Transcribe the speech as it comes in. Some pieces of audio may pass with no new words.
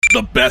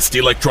The best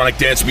electronic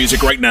dance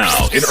music right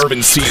now in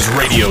Urban C's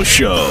radio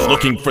show.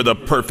 Looking for the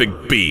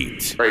perfect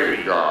beat.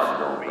 Praise God,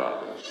 don't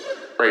drop us.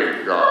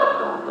 Praise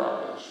God, don't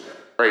drop us.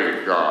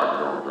 Praise God,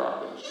 don't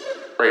drop us.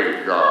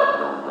 Praise God,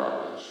 don't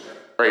drop us.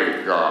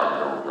 Praise God,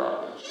 don't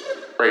drop us.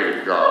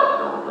 Praise God,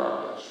 don't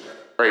drop us.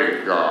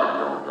 Praise God,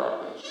 don't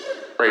drop us.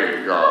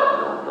 Praise God,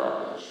 don't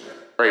drop us.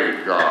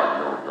 Praise God,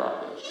 don't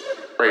drop us.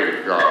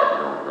 Praise God,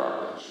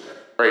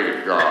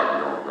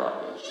 don't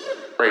drop us.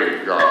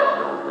 Praise God,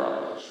 don't drop us. Praise God, don't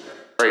drop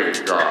us. Praise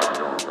God,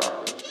 don't drop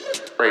us.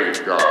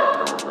 Praise God,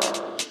 don't drop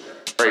us.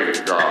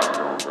 Praise God,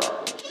 don't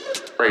drop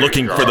us.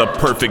 Looking for the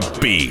perfect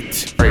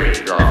beat.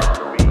 Praise God,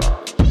 don't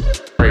drop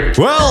us.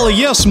 Well,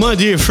 yes, my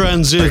dear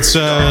friends, it's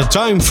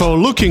time for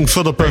Looking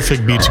for the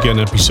Perfect Beat again,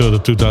 episode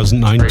of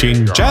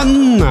 2019.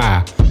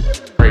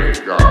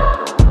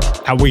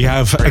 And we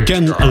have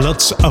again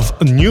lots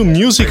of new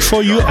music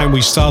for you, and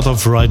we start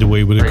off right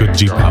away with a good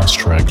deep house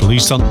track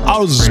released on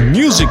House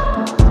Music.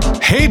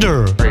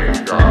 Hater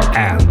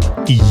and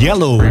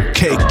Yellow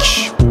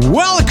Cake.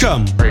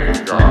 Welcome!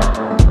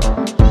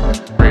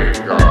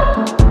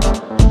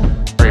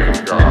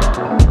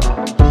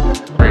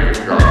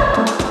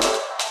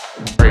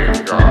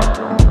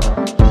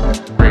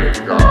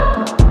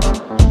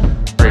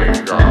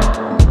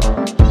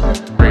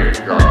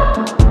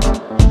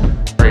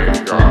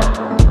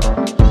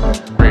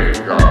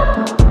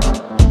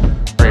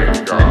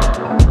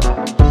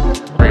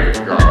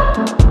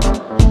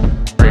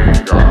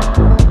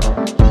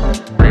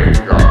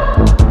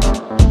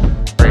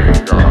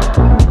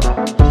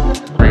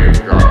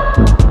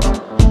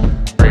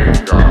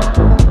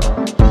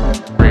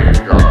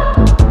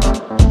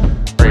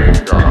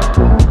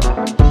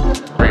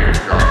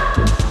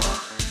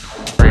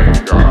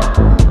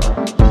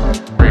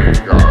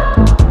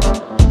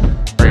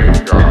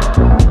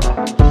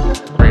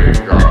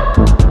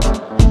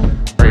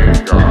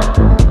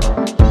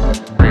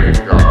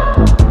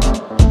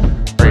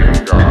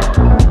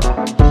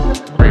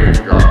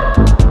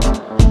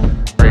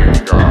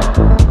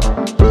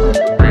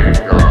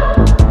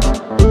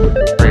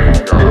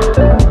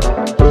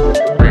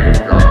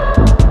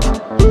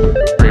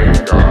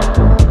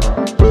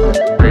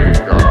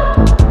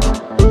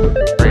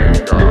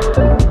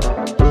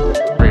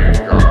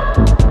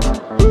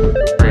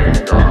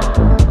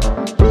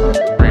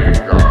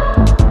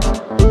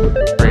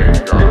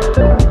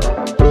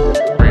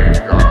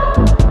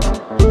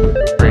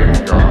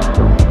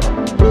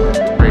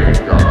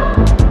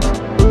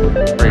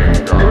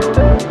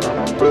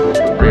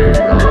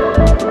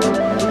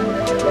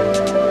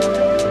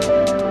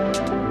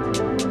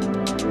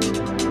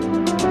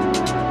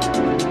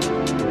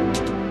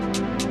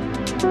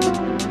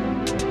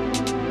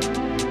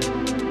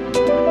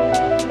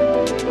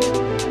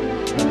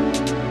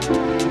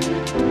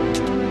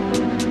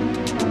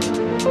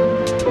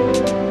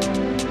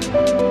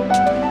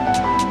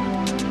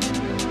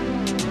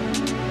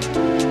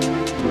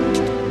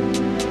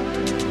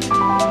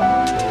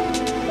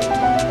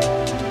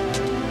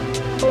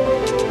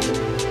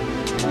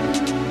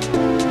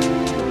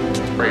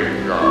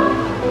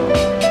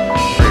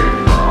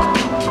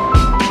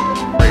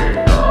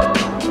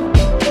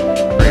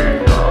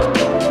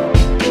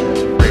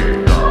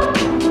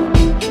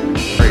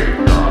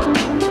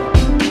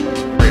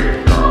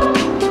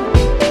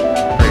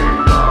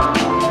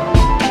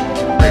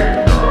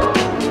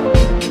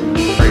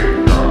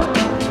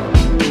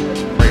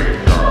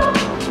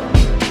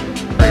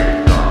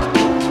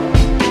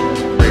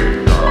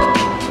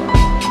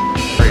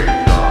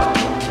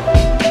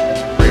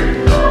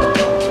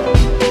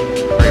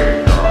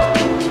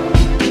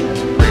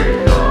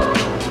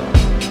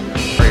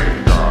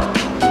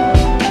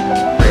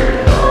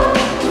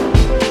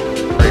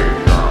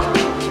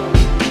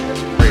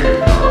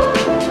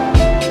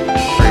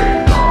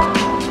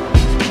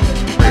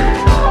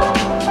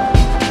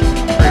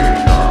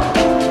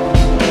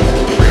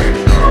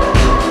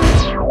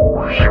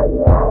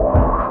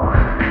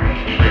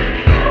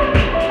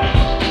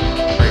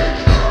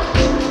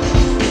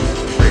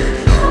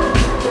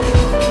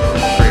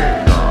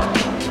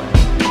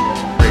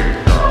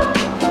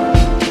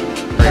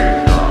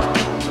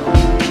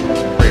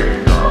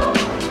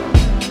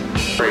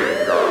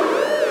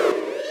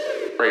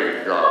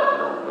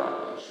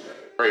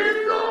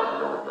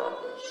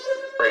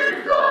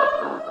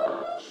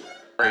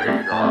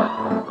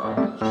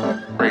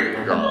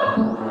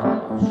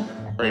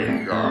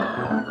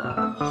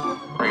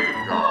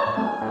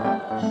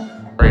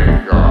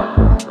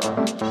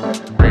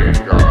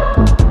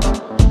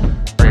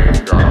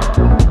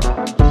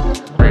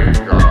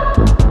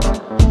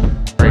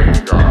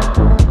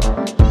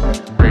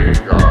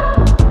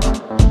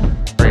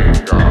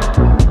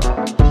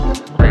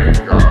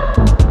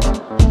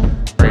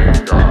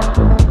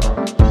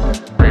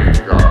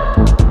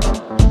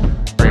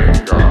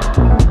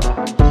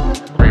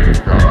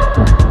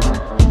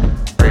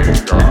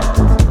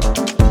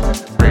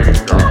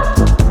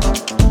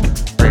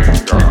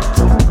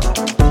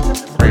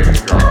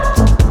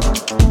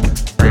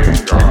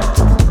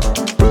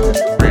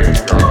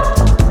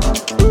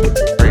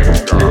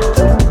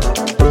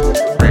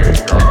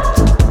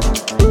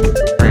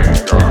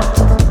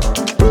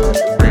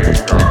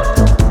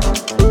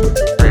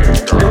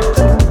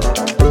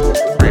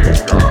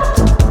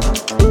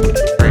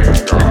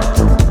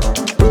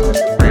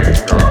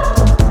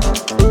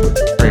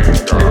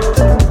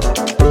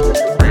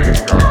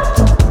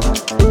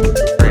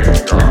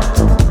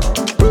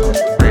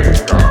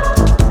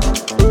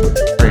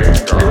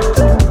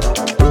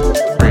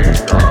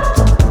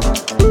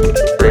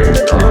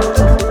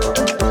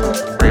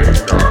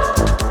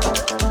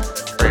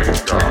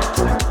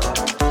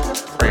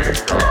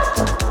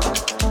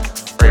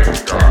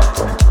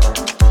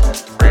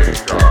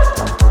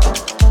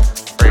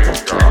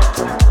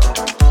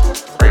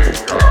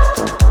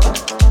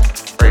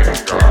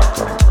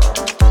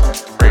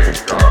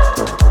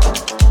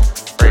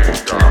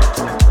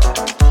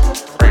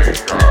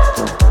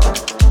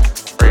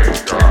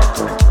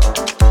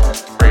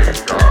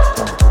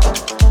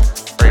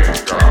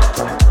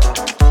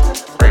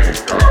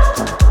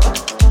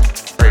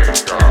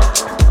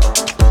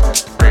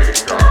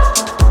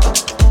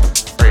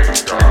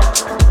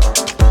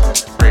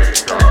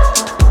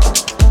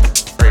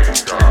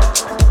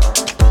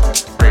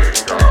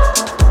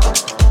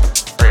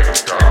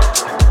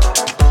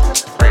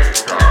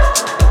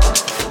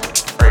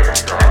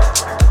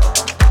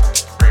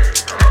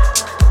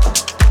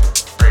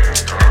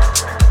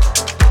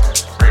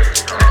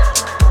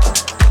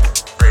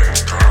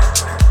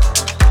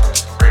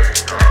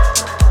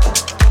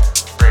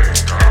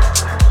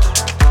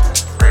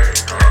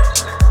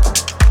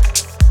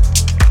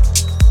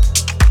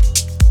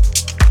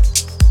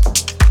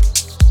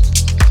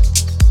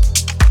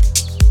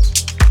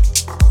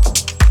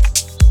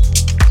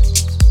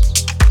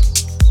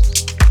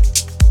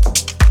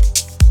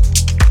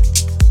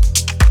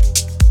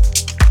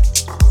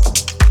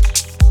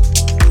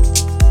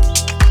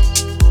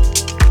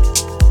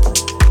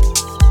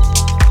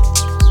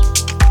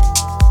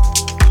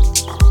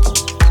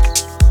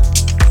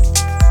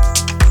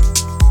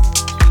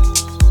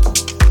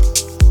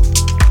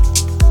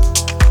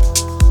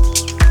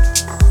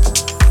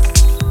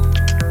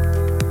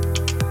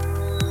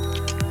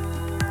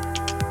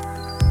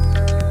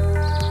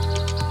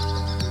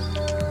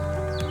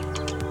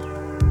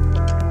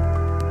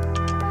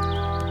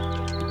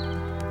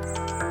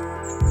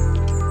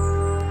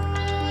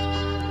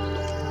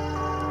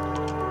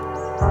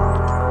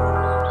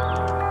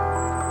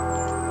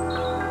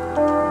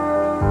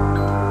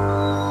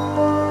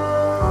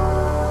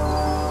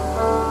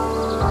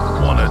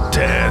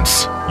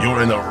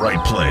 the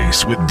right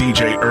place with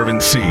DJ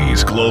Irvin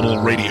C's Global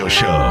Radio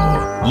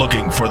Show.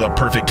 Looking for the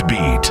perfect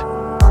beat.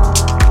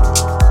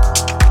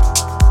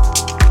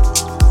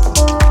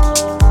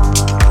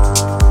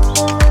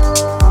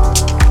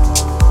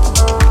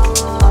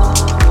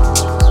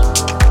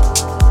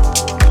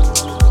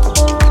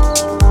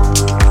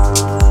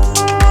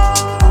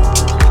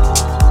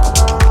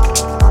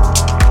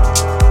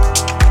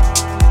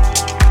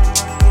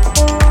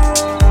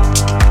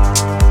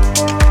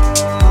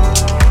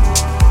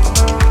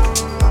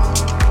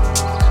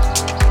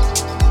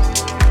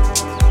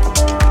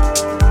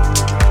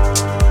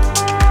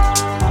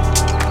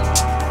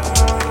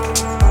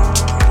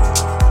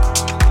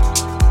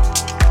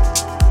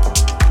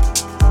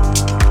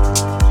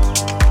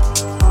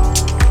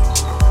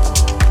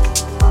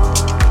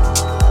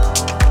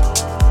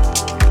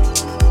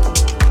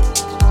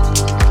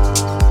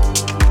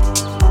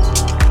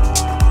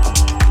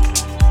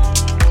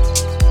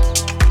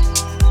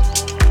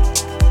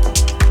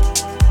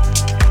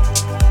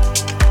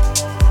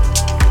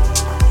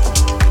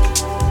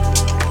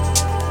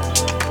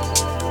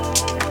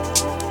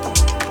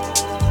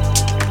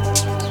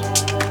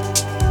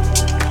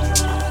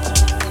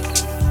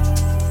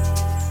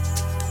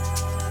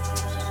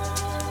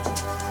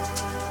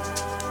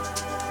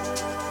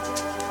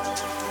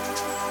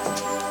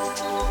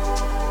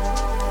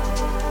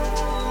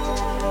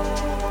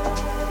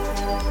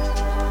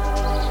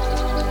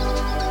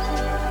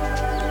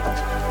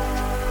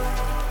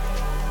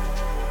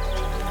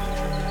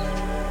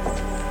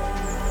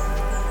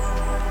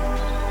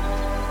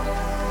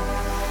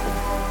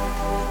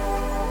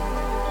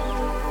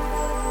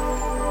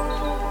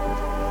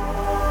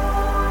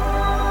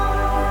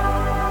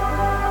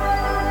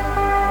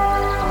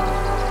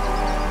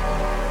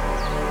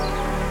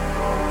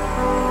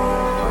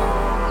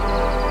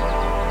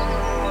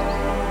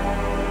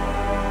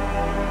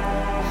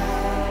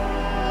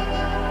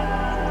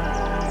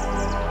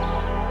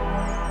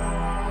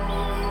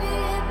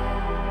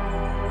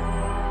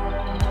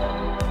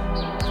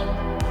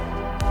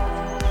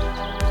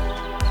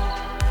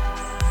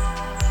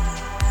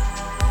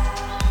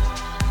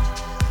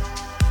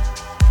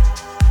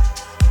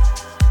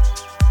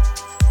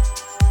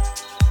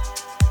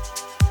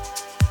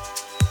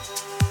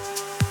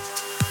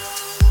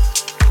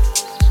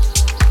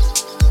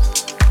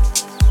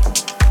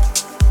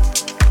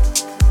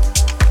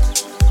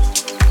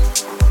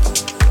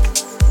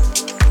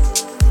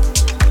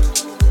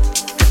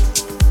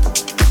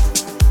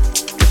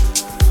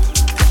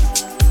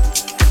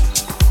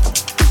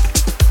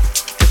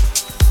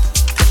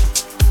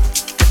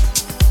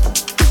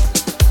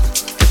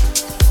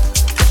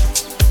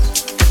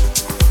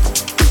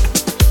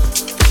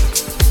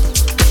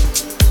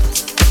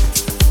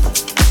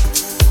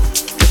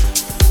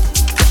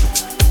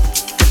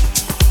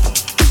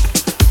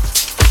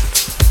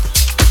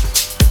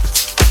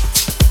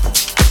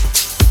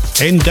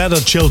 Ain't That a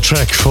Chill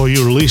track for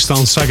you, released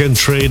on Second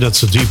Trade?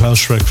 That's a deep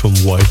house track from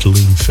White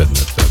Leaf, and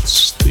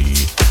that's the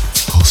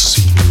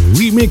Orsini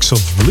remix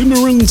of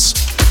Limerence.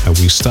 And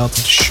we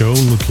started the show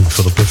looking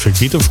for the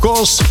perfect beat, of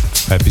course.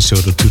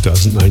 Episode of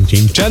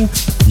 2019-10.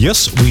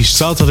 Yes, we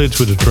started it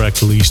with a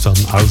track released on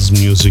House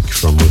Music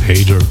from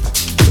Hader,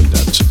 and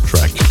that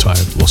track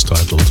was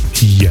titled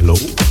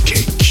Yellow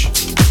Cage.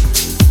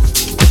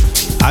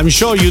 I'm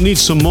sure you need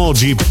some more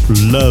deep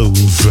love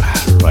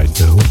right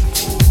now,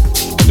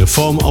 in the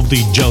form of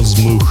the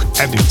Jazzmoog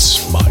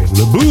edits by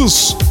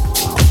LeBoos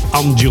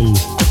on Angel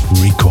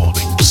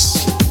Recordings.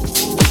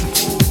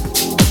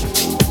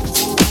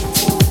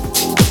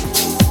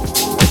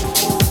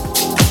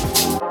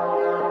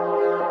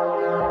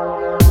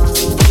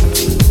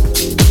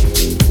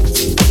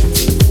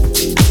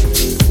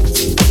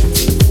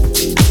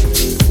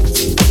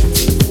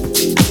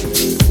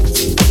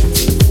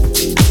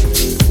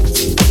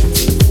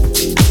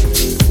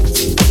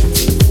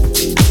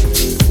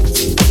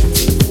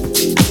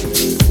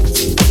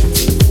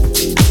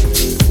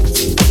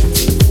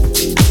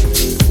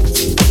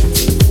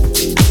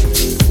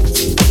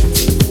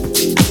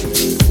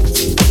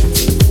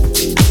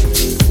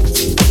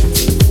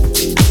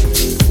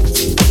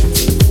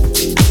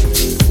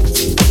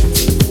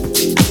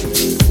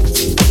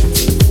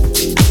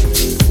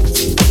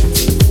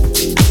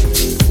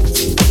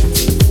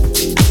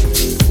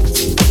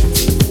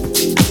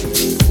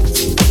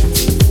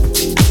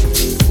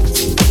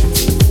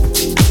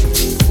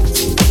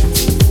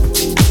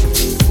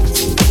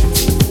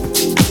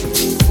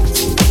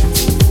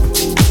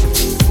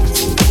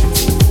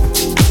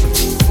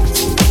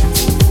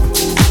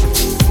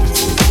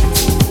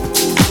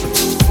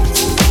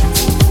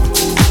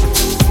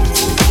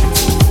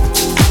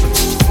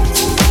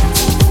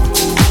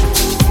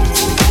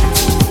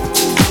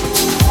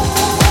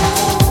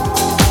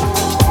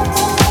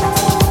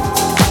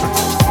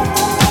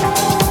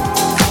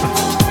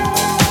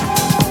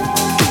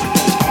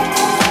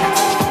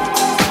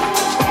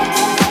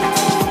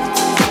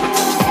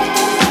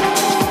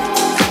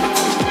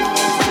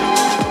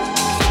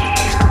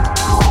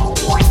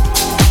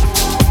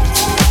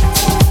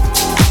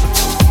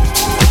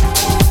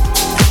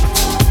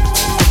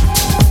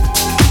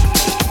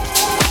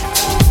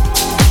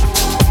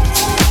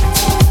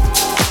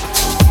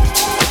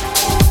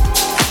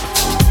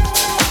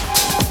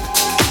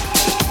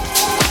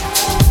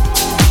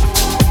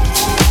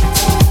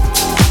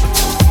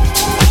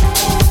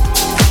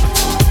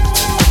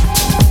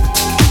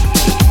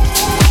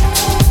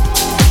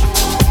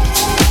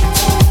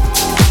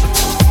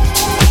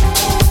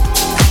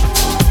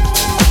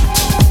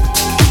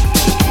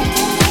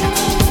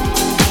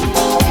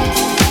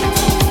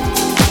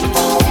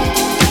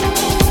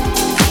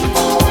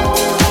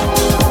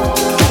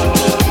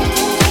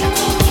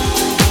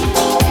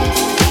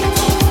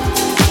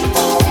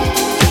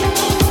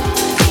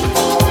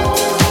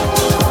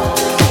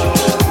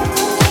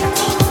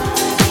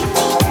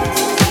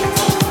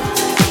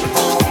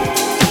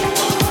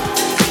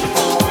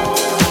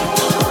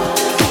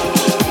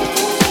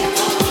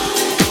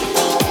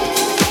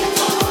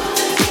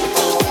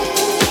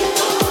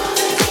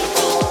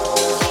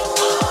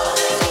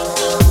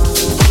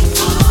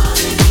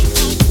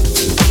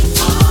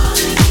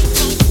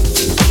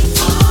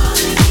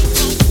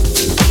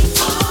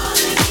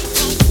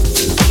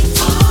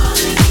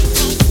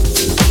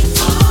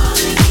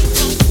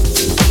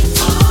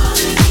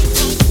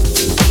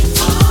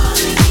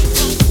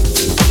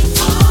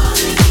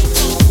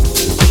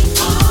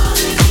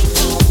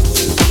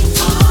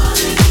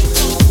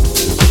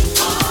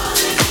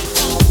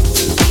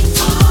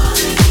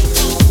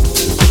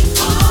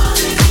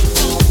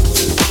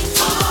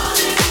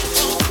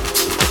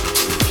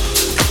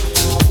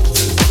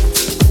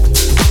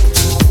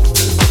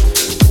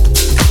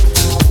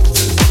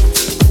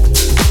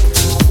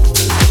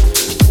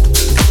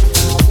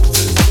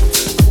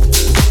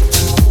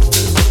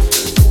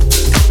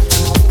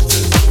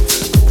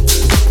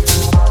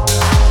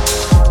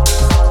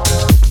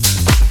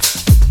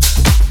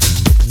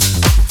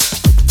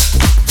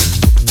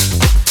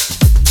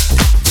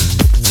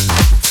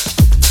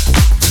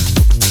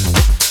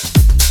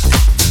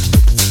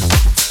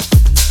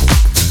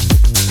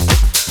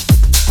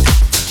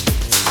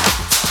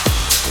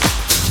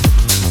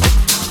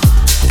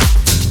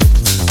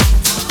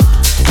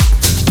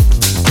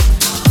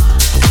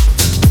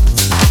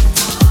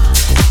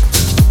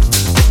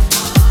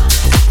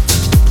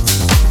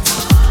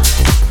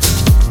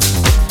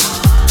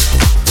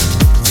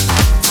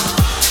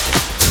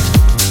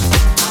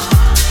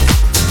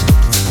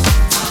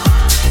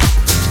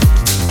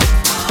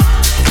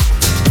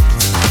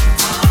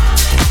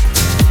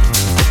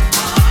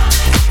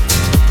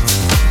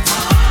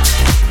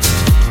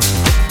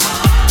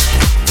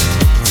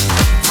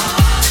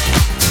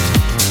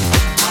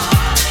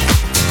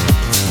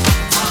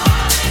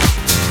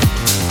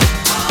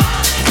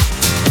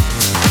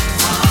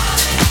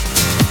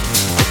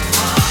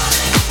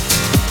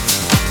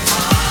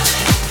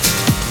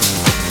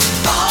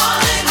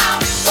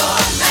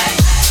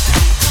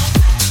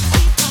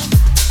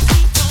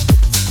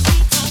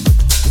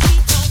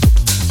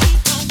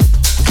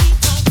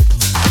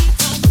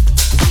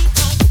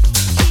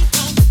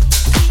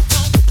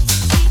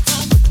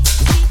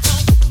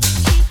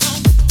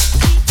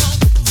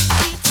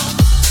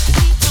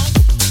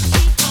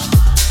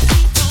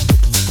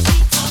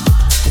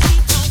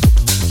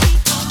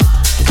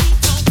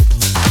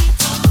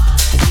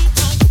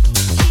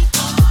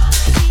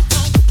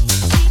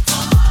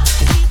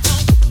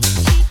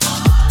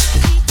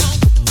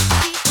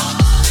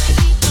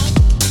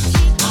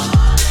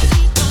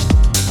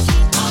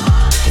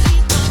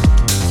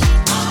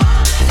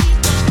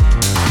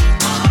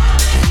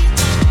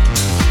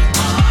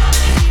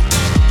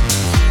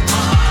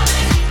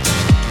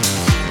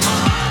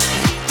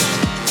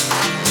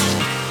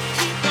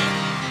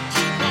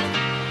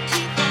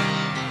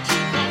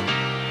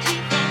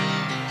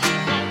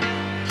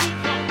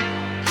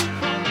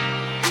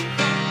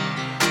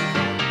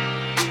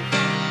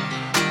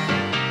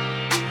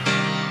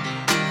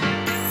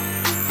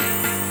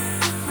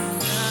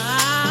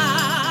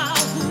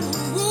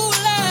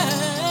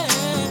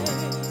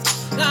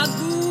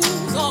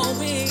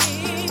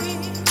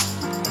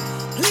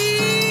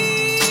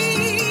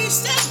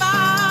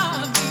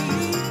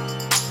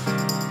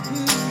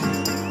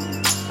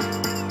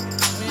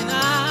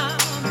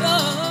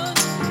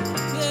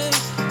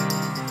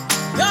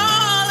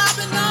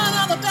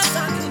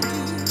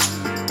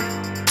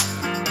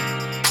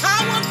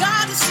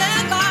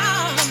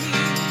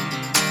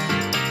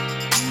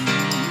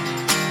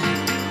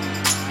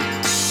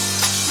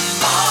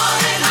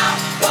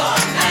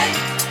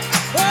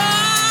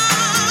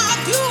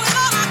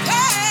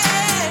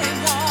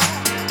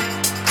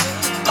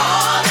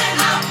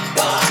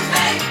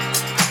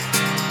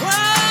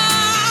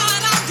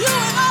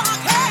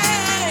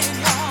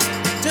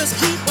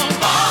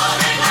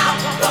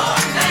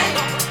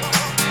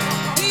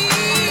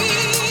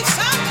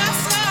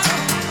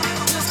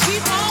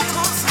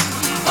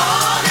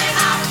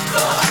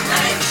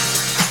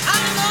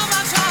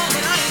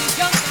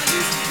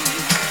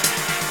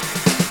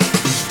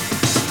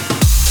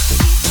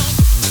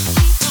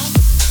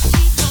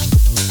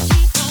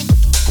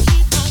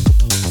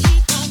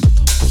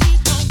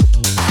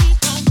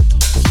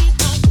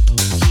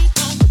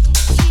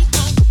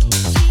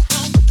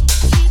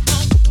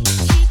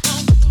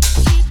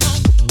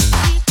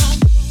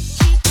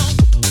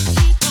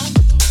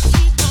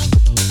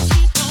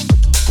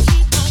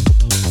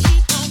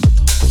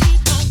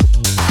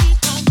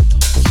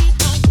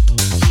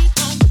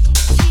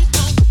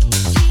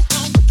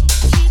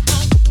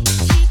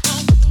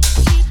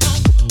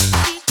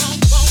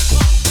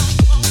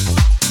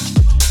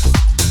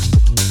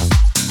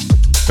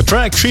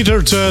 track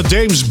featured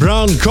James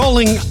Brown,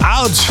 Calling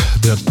Out.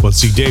 That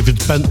was the David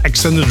Penn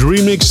extended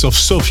remix of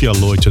Sophia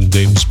Lloyd and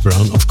James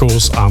Brown, of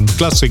course, on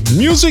Classic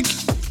Music.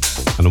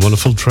 And a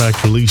wonderful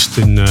track released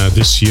in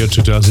this year,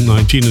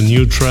 2019, a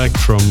new track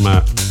from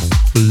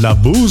La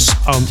Bouse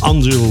on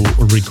Angel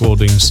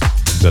Recordings.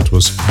 That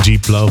was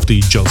Deep Love,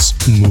 the Just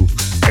Move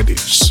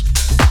edits.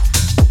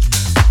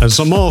 And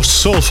some more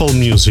soulful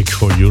music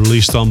for you,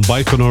 released on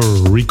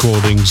Baikonur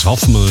Recordings,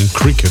 Hoffman and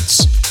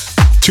Crickets.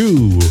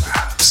 To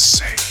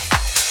say.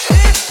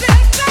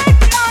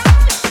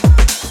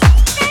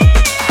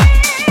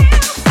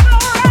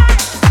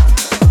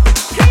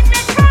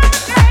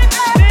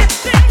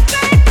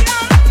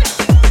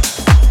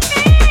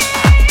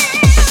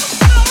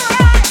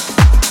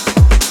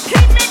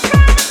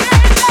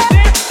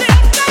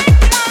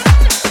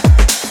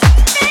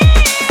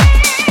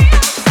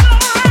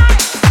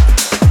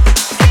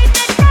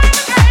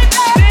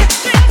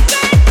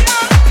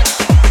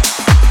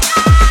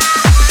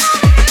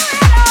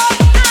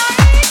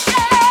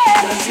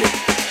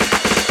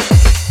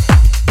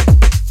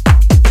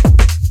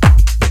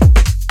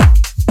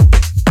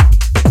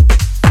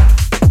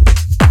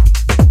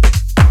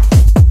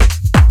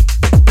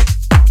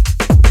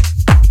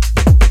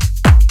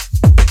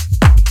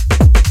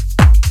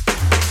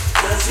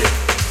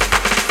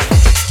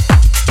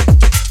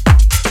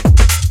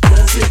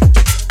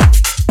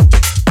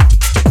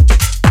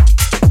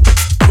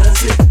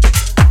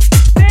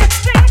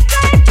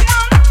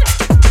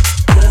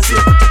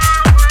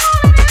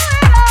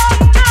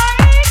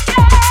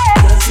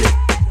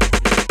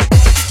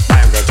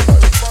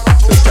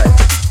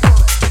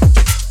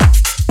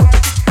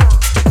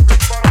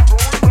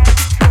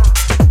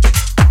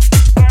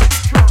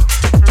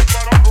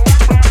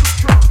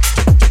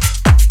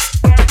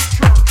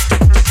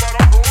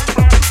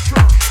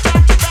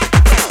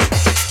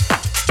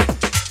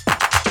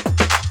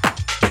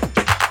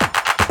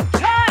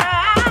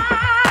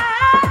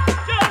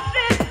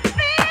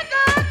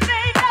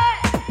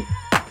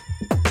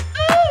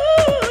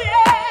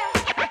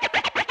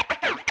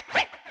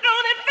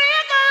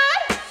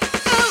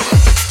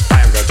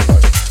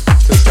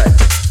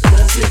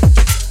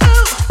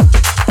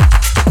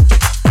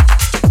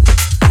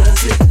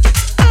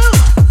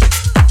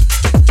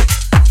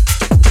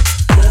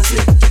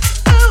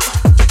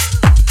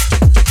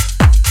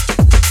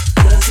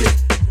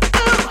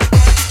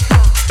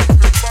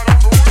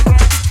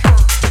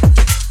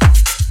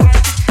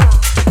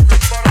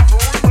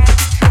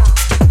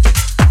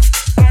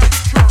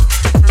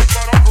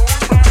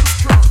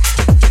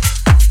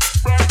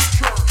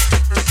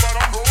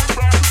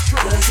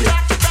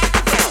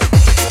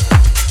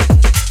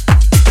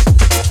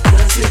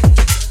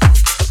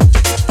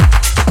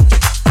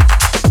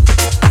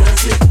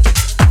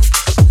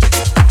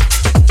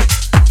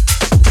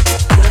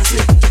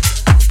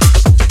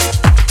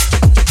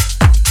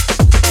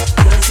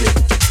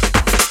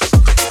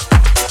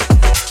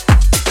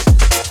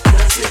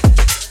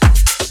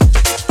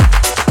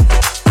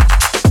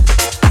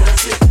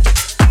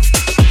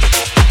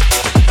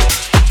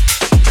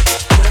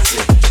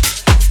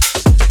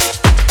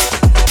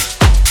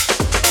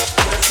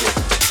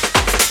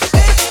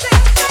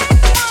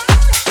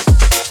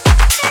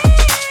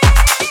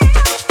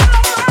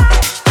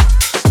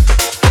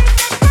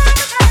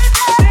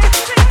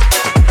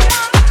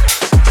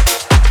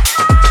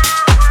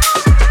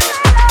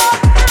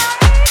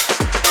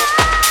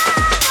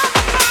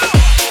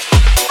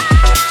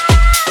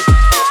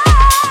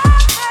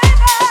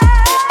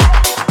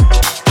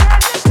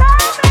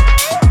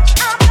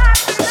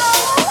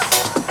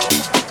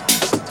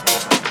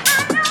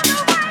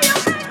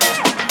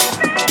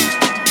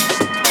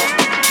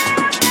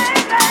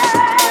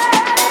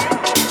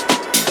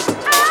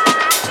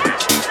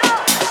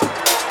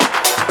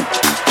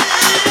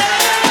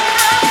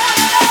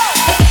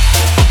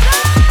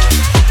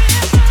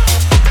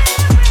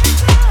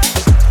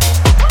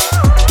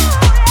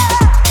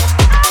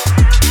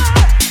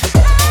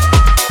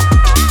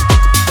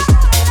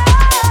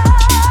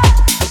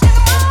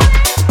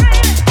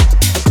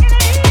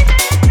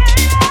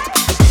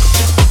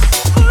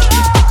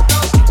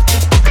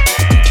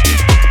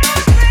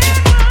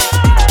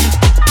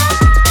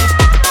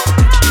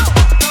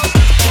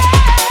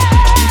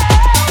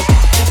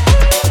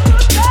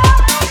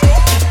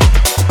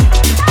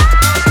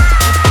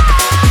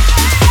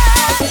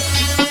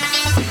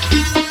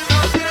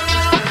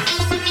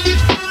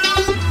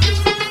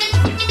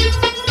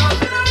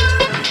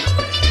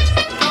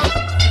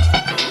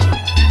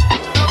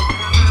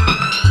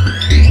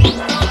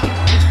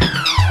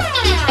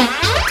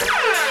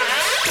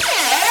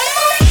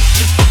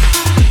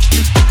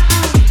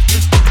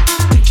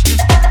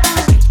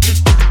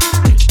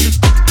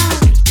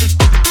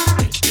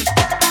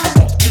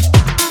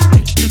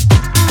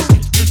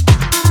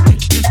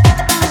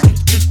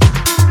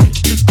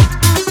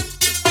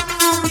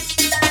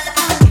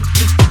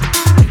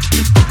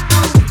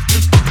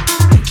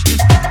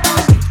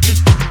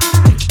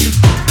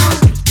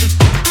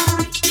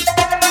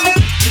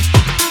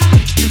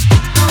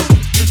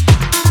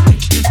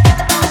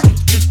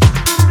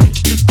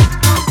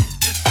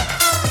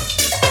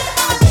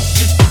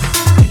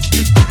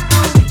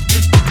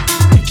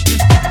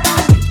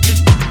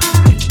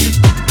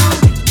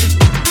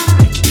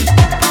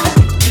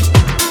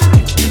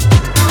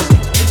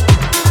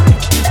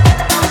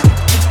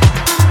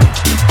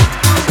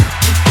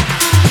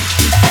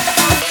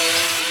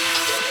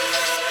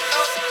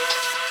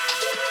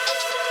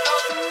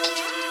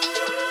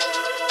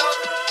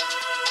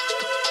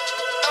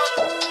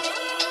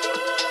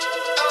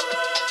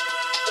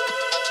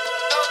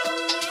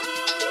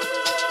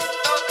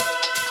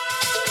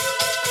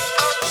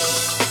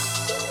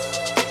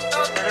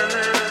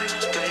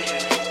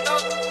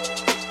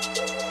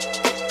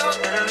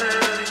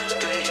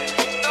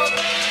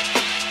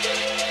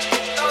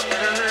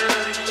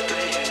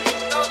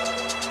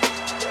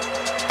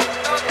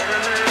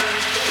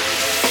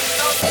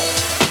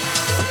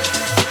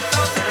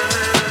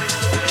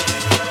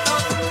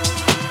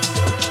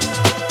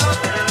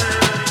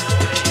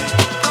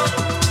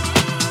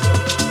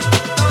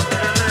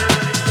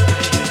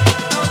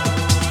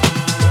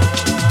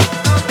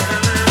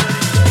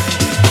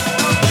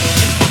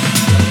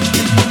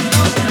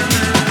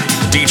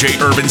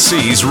 DJ Irvin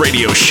C's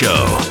radio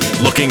show.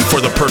 Looking for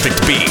the perfect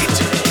beat?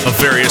 A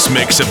various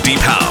mix of deep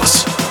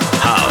house,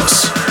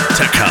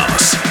 tech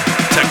house,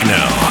 techno,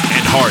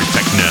 and hard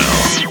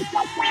techno.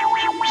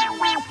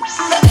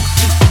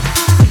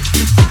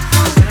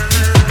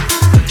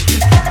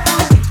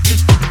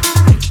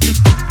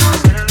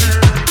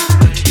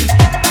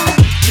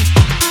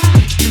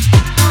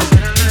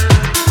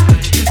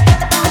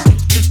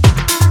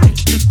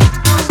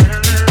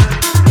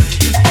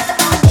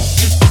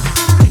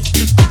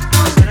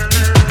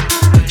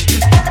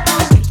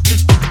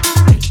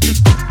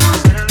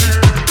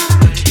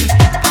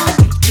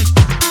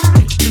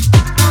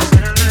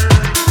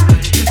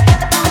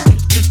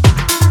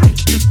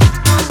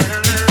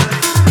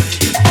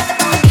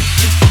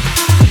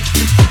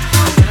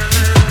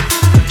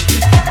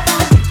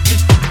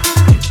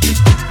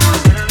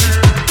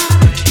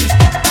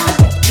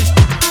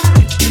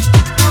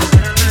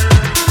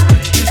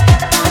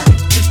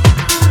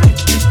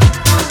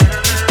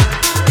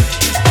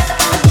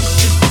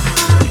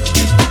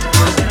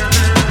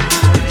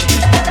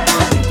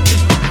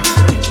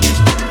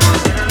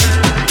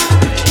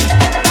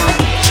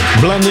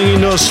 Blending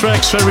in those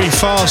tracks very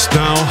fast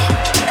now.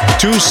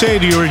 Tuesday,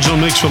 the original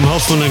mix from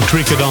Hoffman and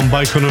Cricket on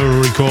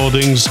Baikonur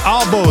Recordings.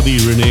 Arbo, the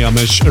René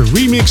Amesh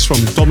remix from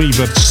Tommy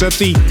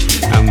Vercetti.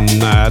 And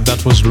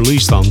that was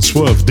released on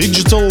Swerve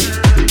Digital.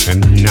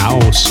 And now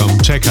some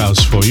tech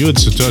house for you.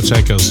 It's the third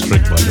tech house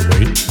track, by the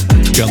way.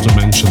 Forgot to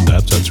mention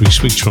that we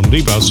switched from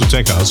deep house to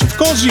tech house. Of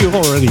course, you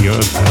already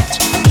heard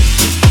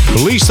that.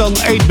 Released on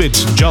 8-bit,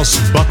 Just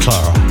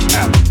Butler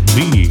and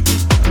The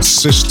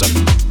System.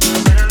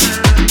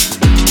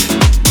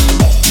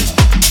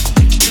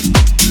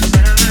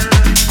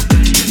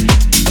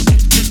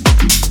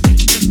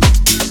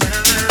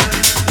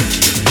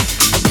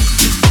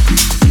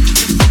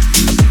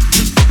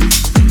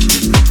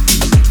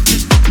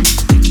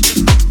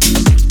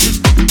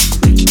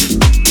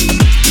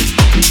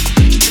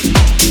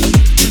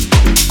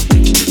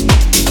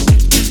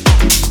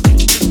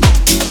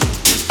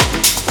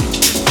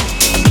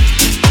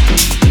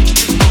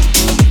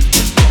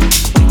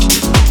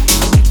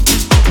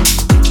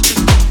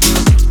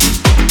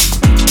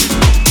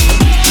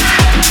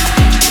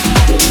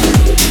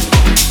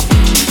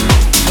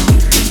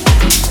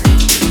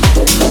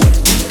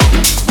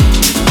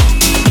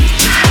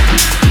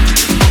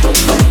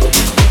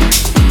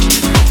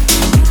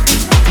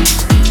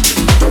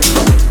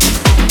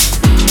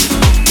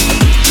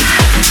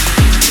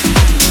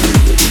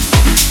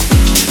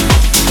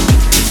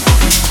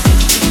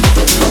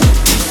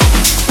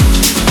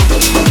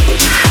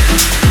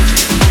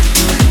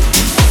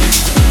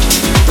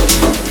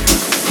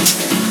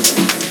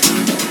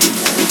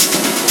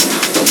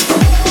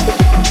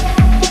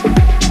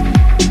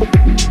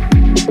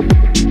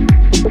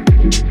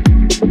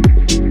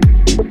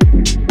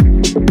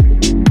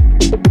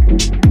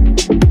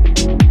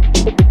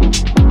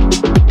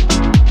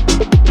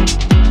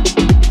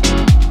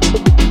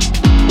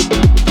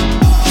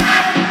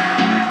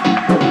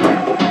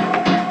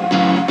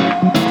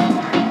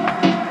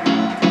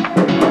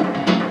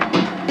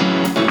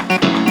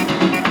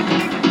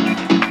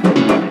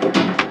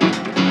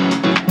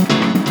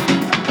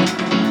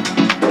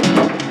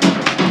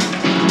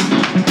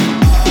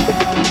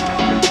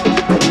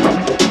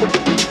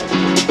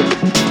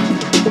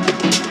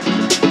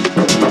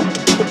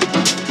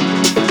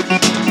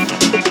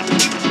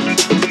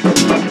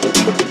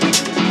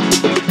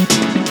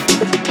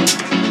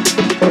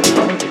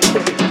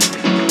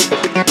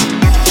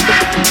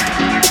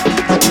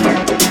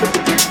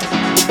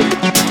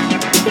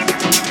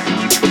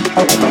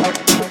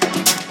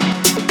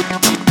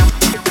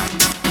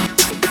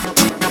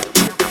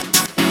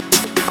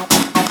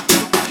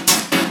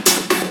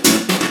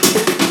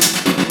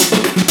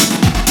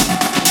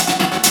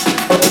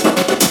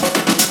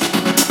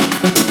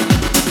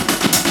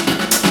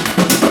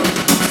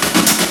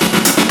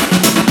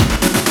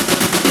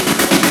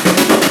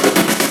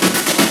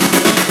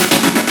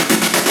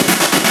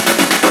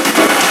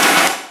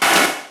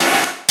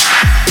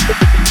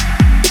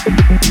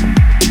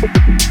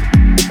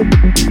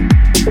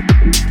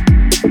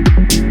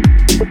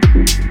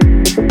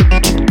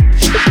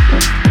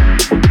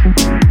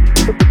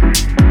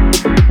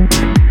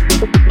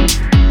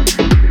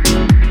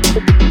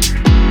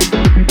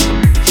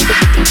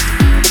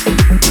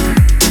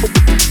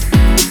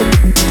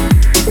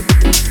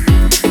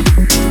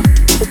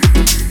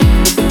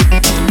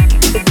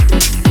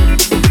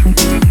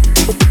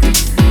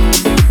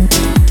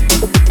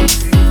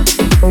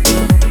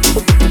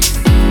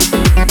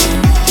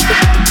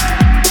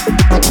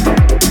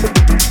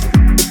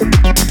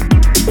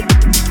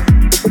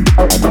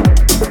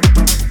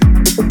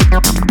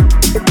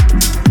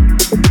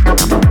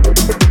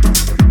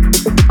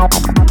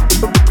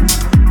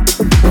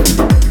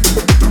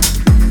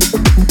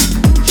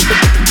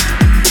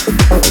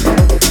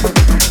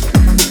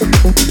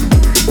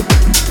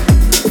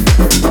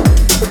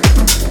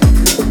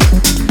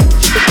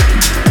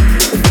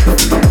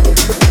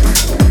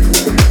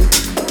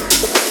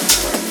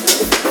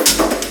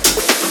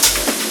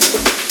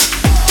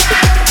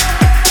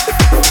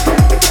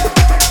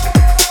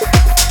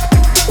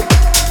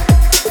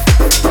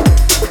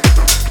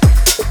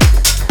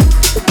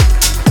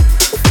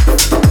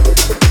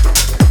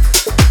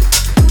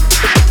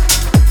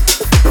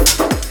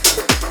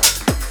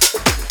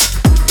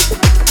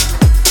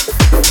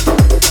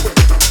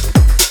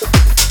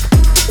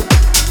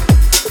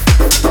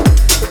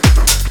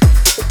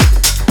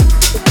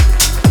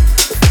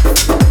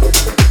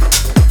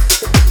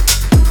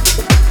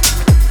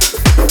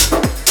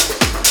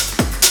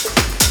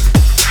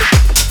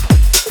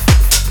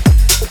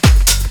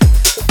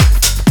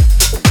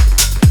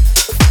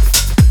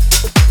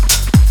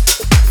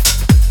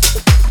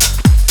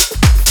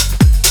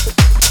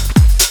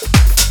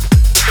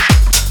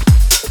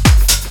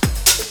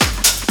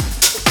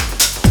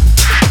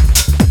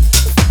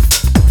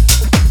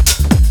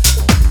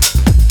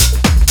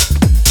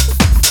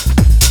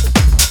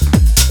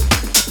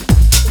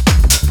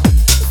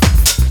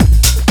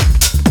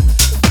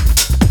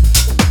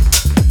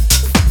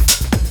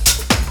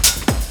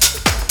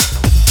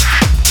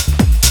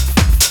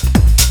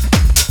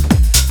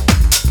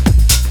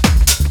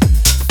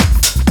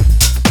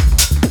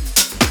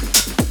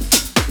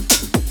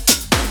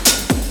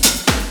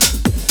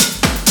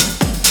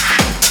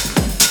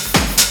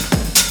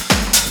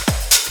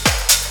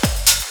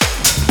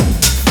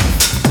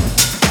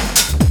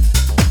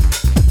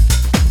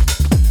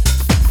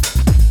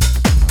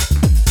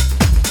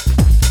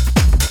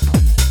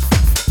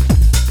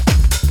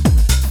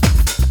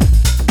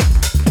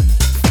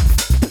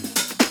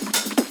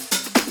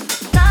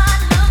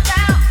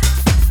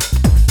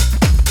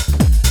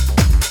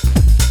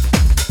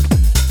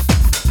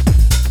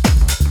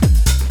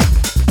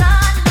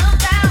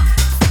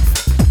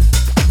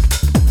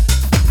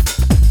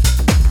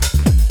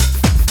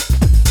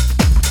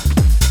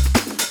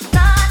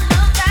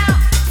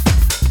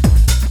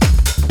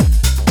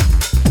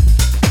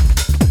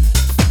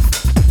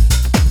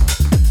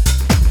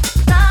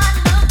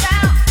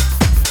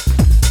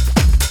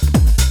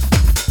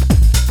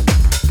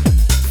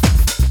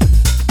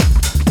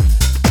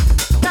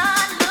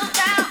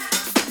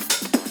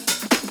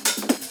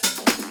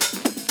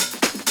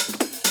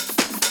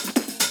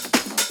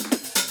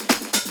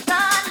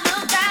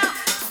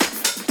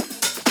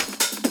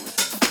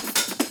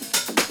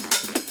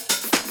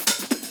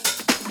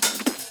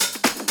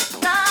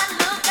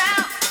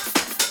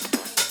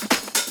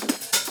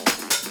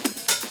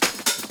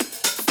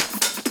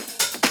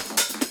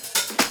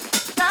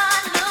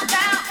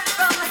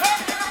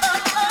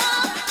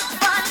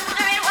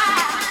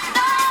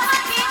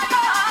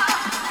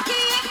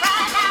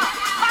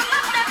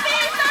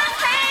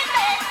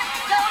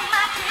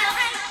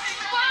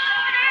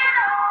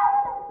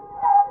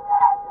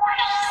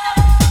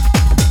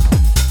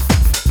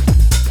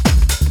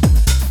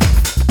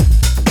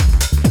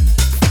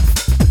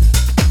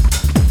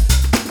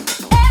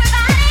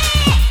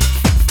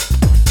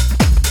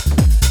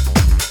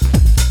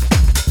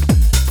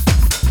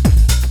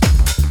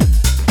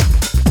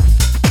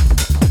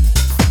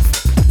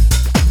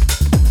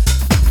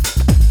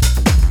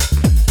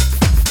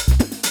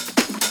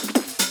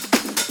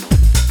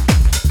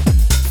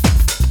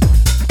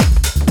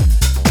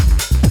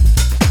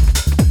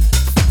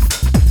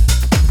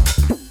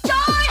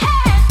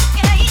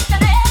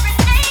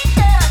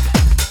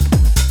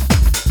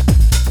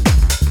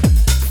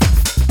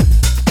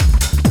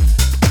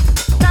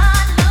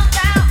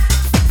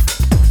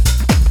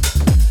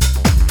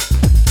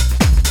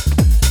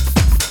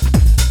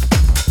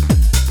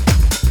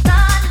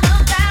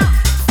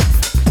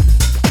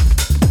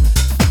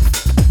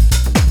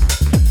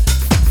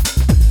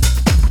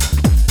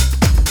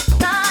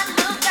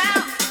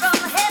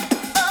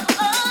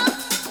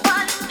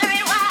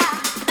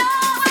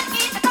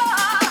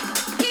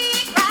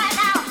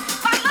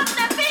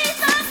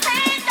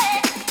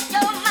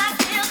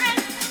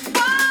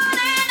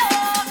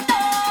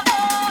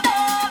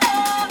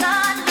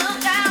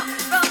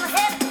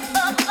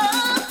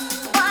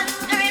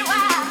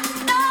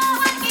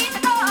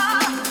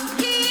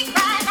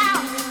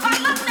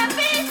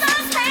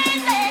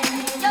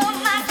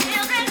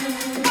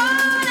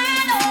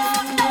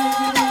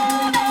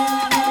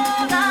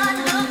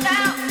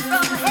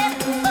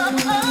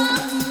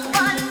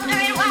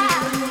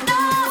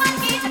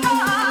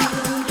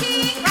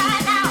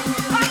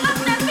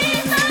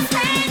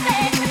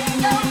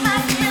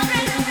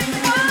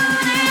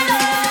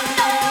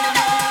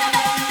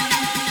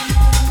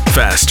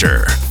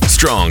 faster,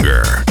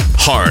 stronger,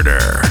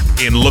 harder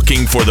in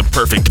Looking for the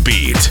Perfect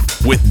Beat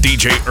with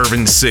DJ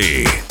Irvin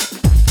C.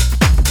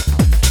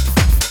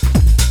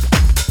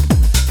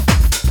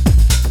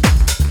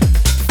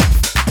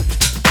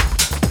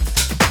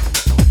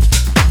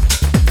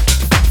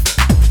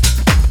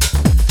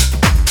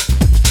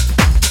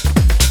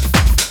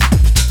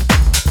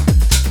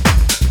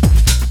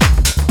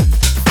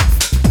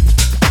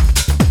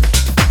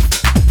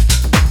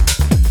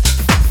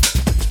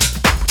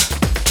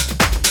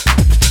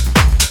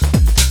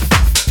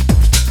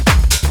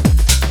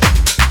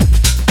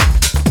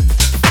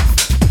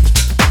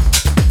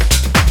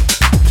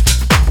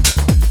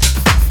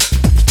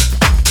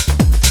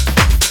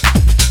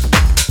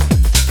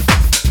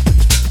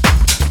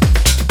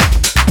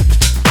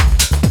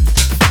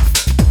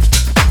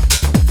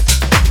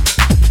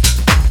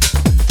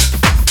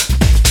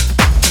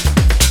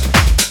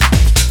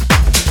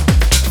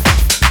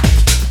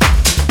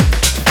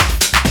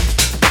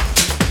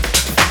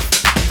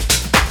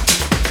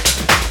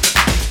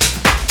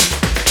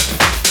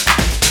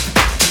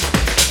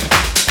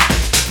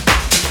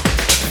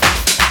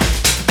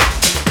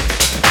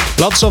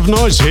 Lots of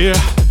noise here.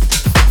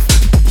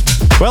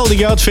 Well,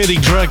 the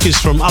outfitting track is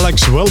from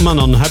Alex Wellman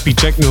on Happy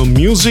Techno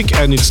Music,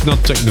 and it's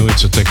not techno,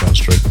 it's a tech house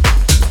track.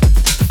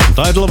 The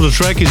title of the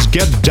track is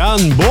Get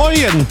Down Boy,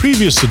 and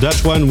previous to that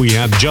one we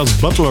had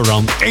Just Butler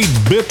on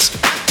 8-bit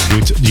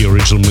with the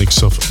original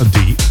mix of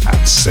the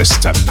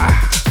System.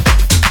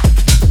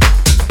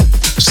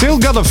 Still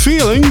got a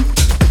feeling?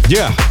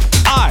 Yeah,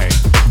 I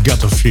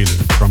got a feeling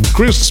from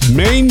Chris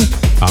Main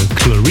on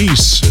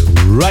Clarice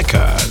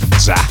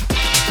Records.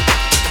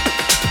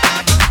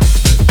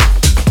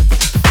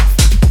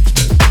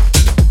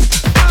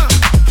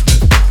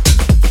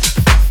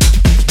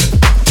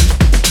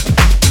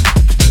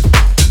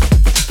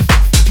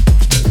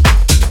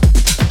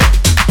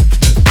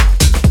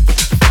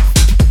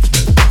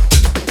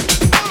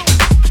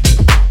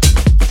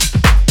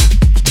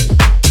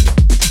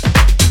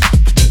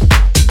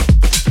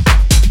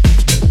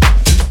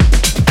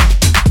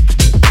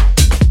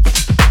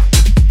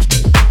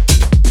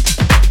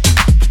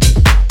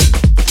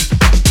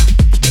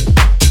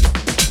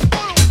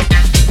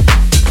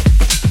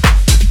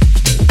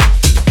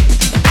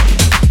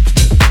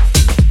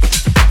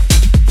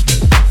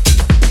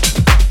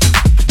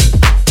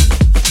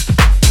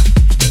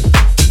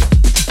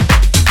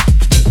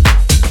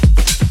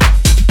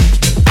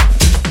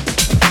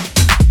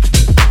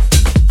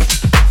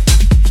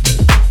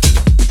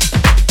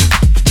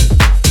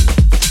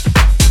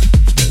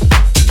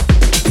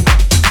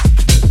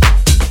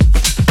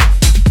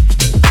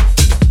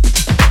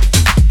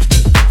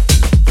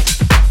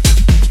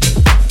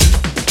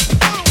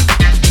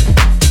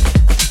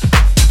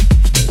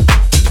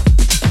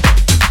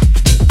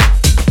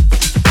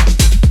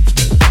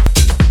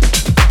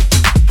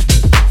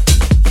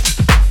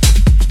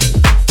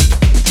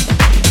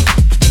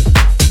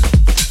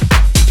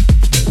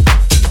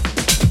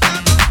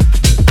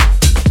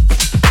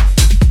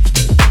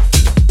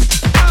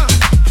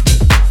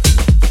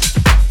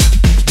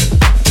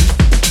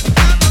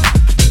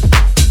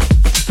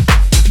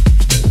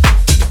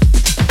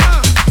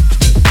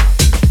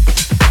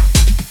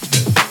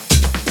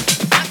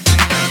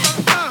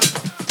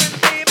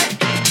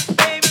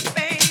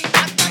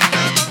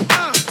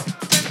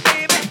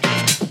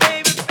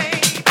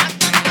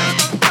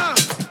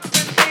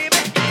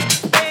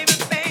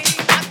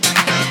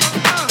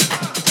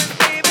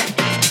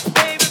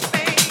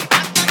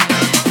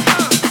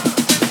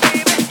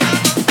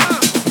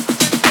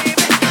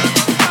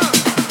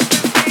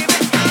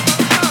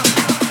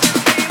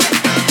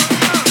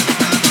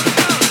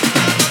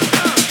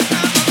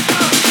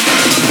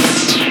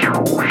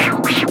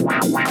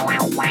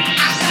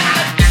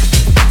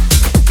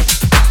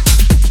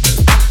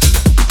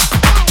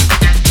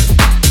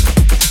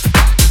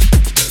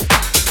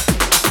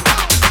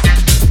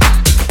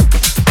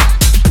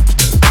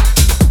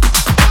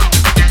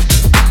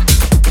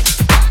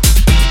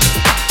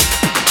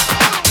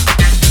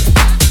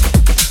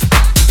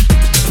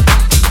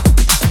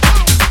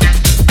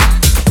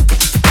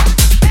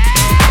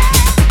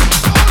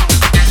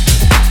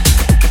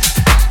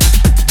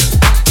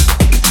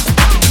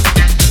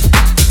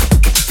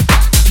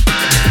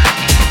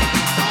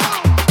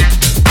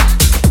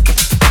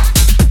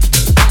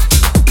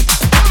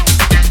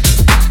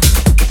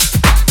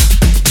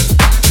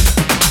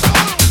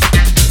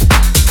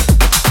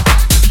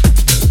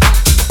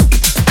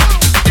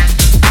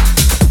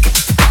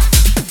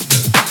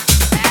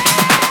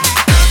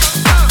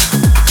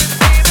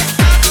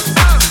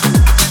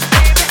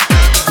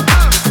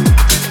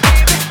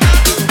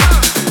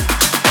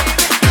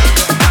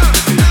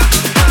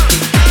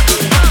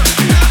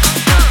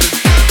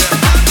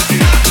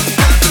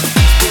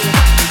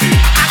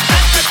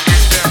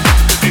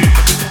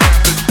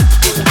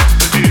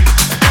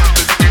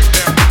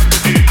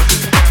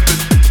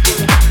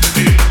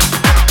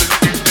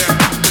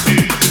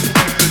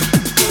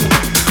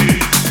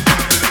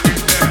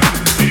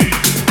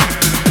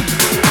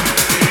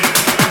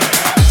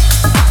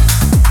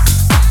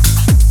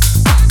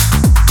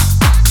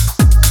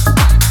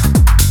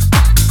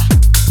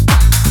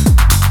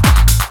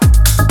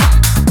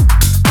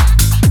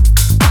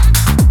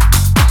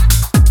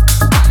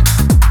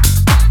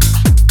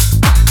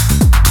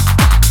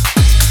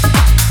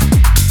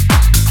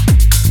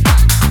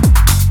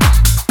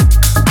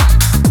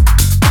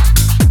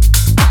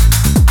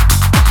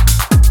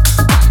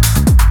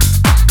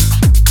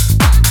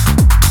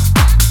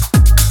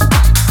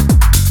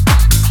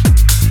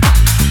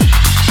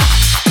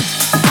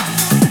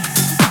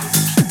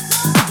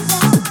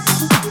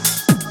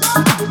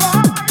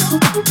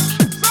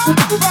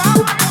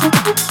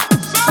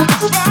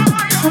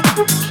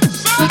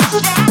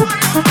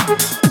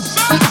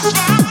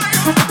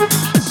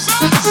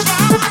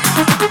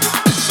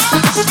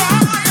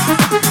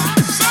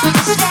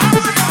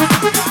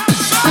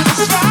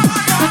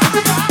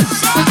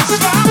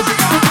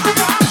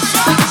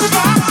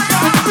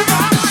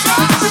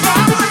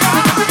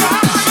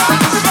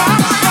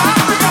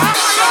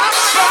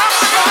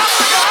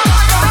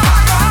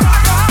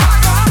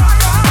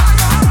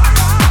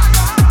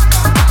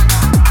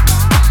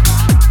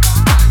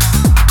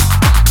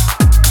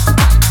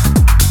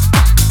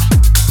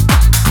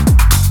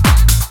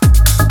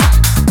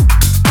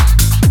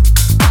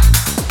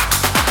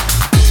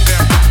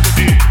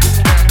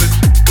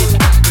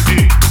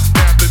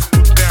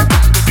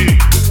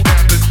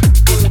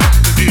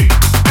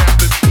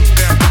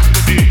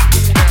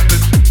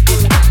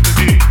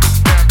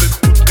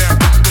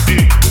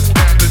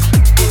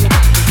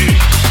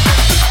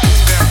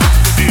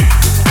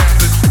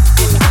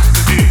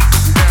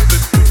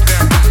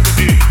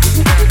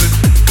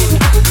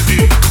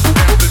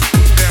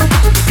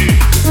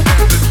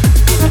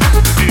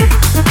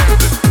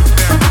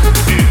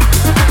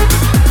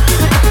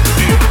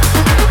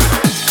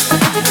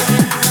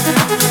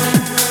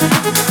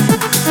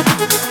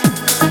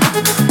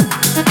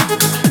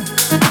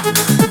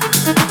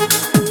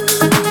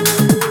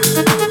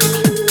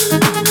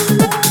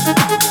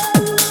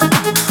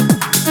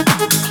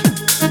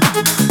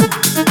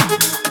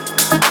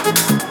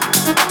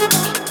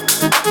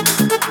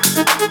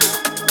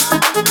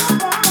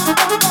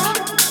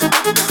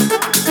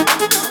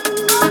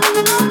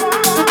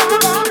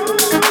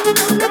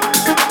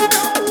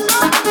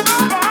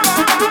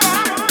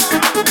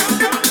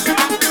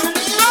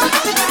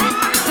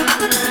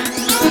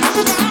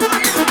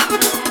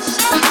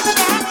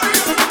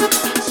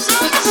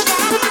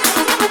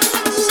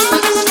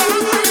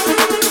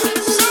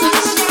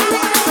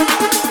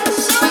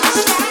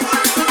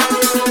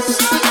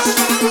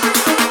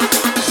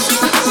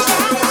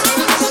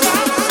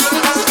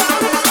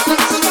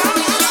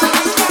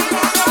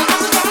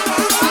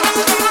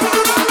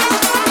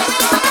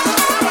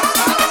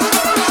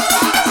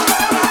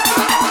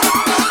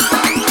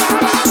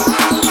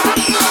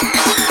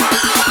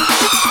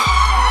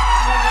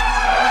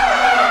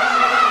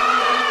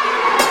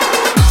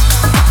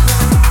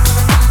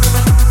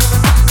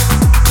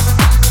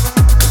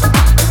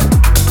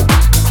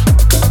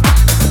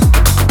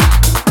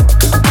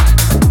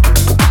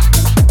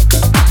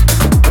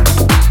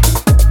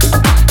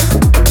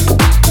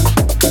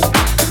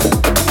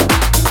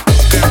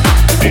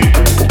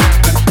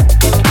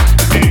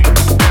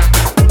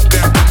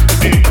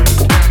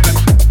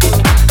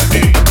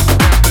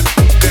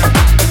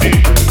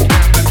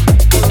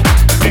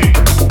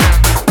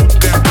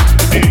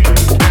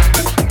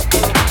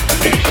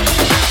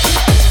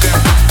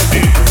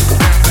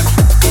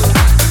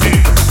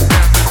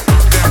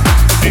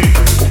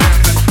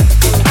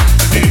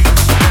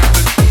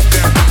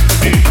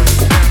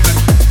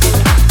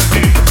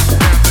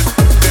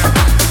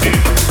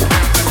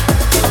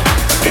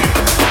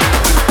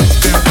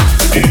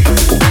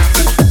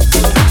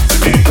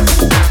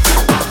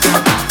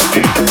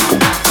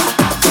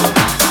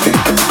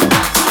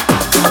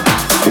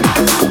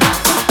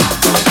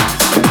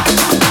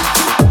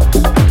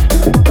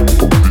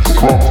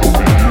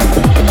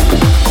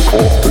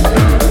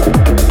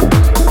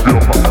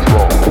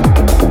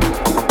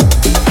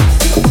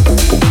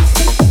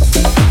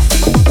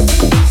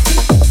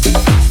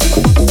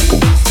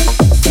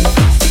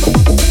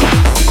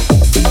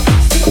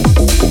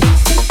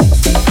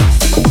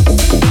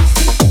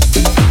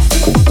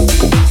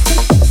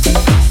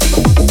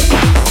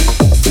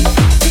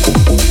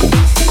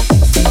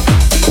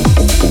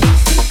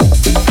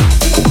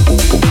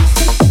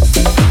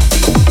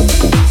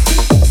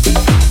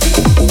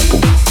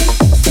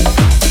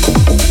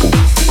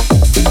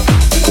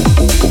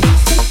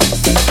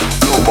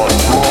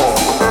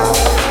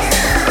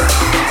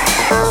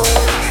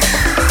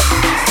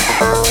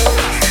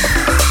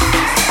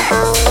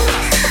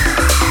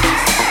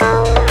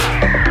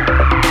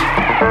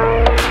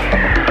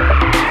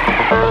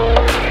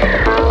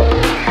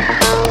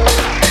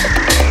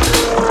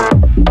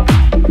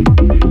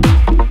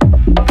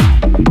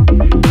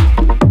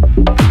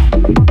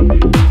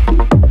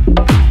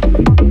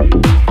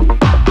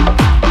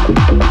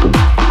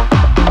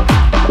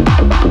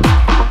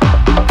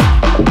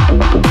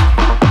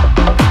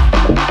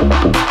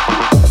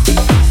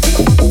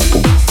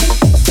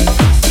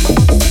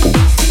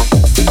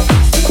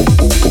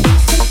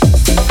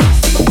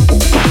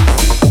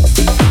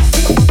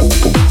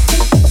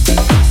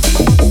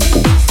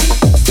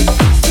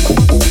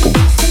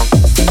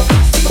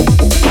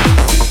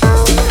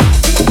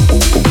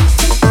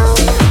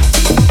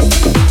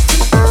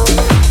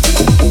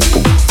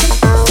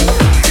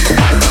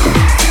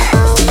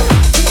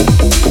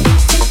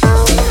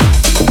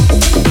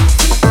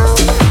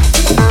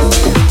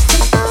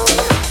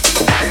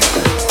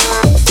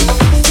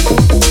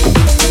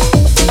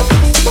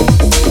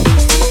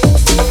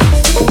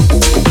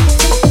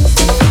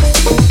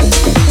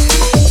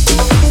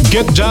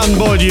 Get Down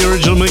Boy, the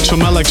original mix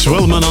from Alex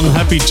Willman on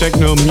Happy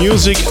Techno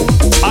Music.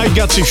 I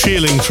Got the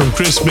Feeling from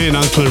Chris Min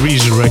on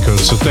Clarice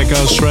Records. The Tech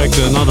House track,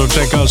 another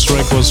Tech House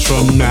track was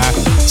from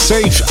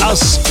Save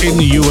Us in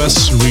the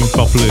US,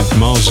 Repopulate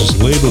Mouse's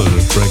label, and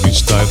the track is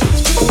titled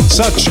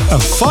Such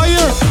a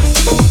Fire.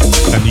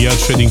 And the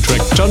outfitting track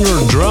Thunder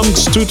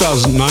Drums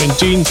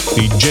 2019,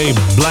 the J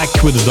Black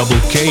with a double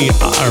K,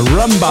 a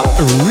Rumba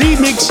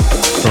remix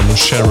from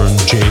Sharon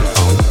J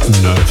on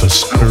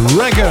Nervous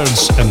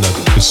Records, and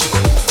that is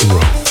called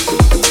Wrong.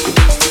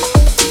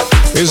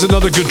 Here's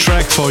another good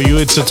track for you.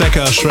 It's a tech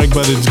house track,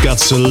 but it got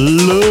a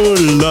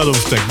lot of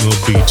techno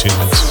beat in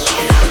it.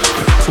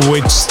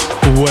 Which,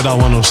 what I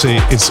want to say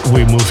is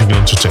we're moving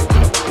on to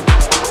techno.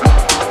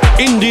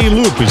 Indie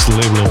Loop is the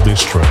label of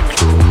this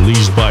track,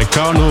 released by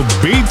Carno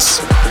Beats,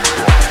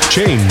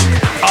 Chain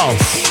of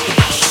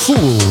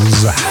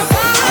Fools.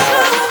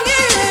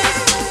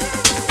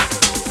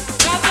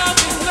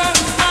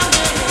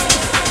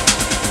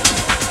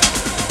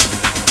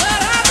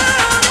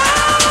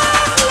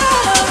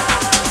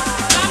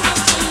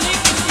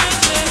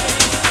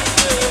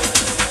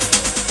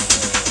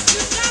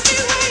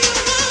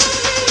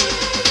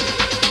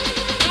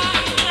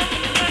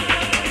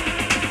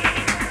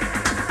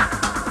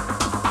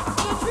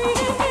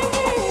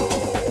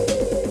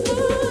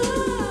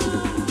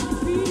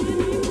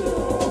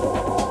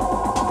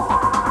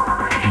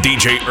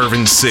 DJ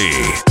Irvin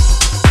C.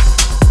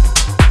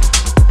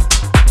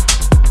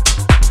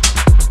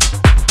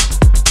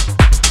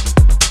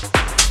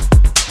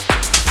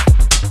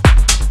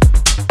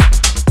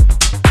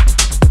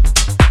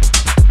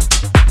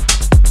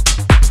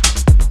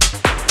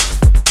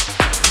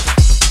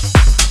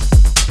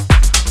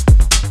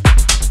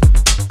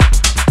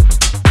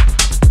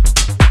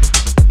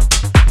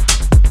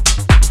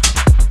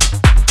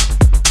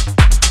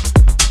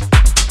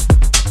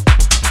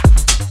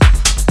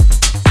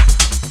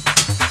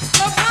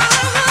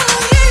 Bye.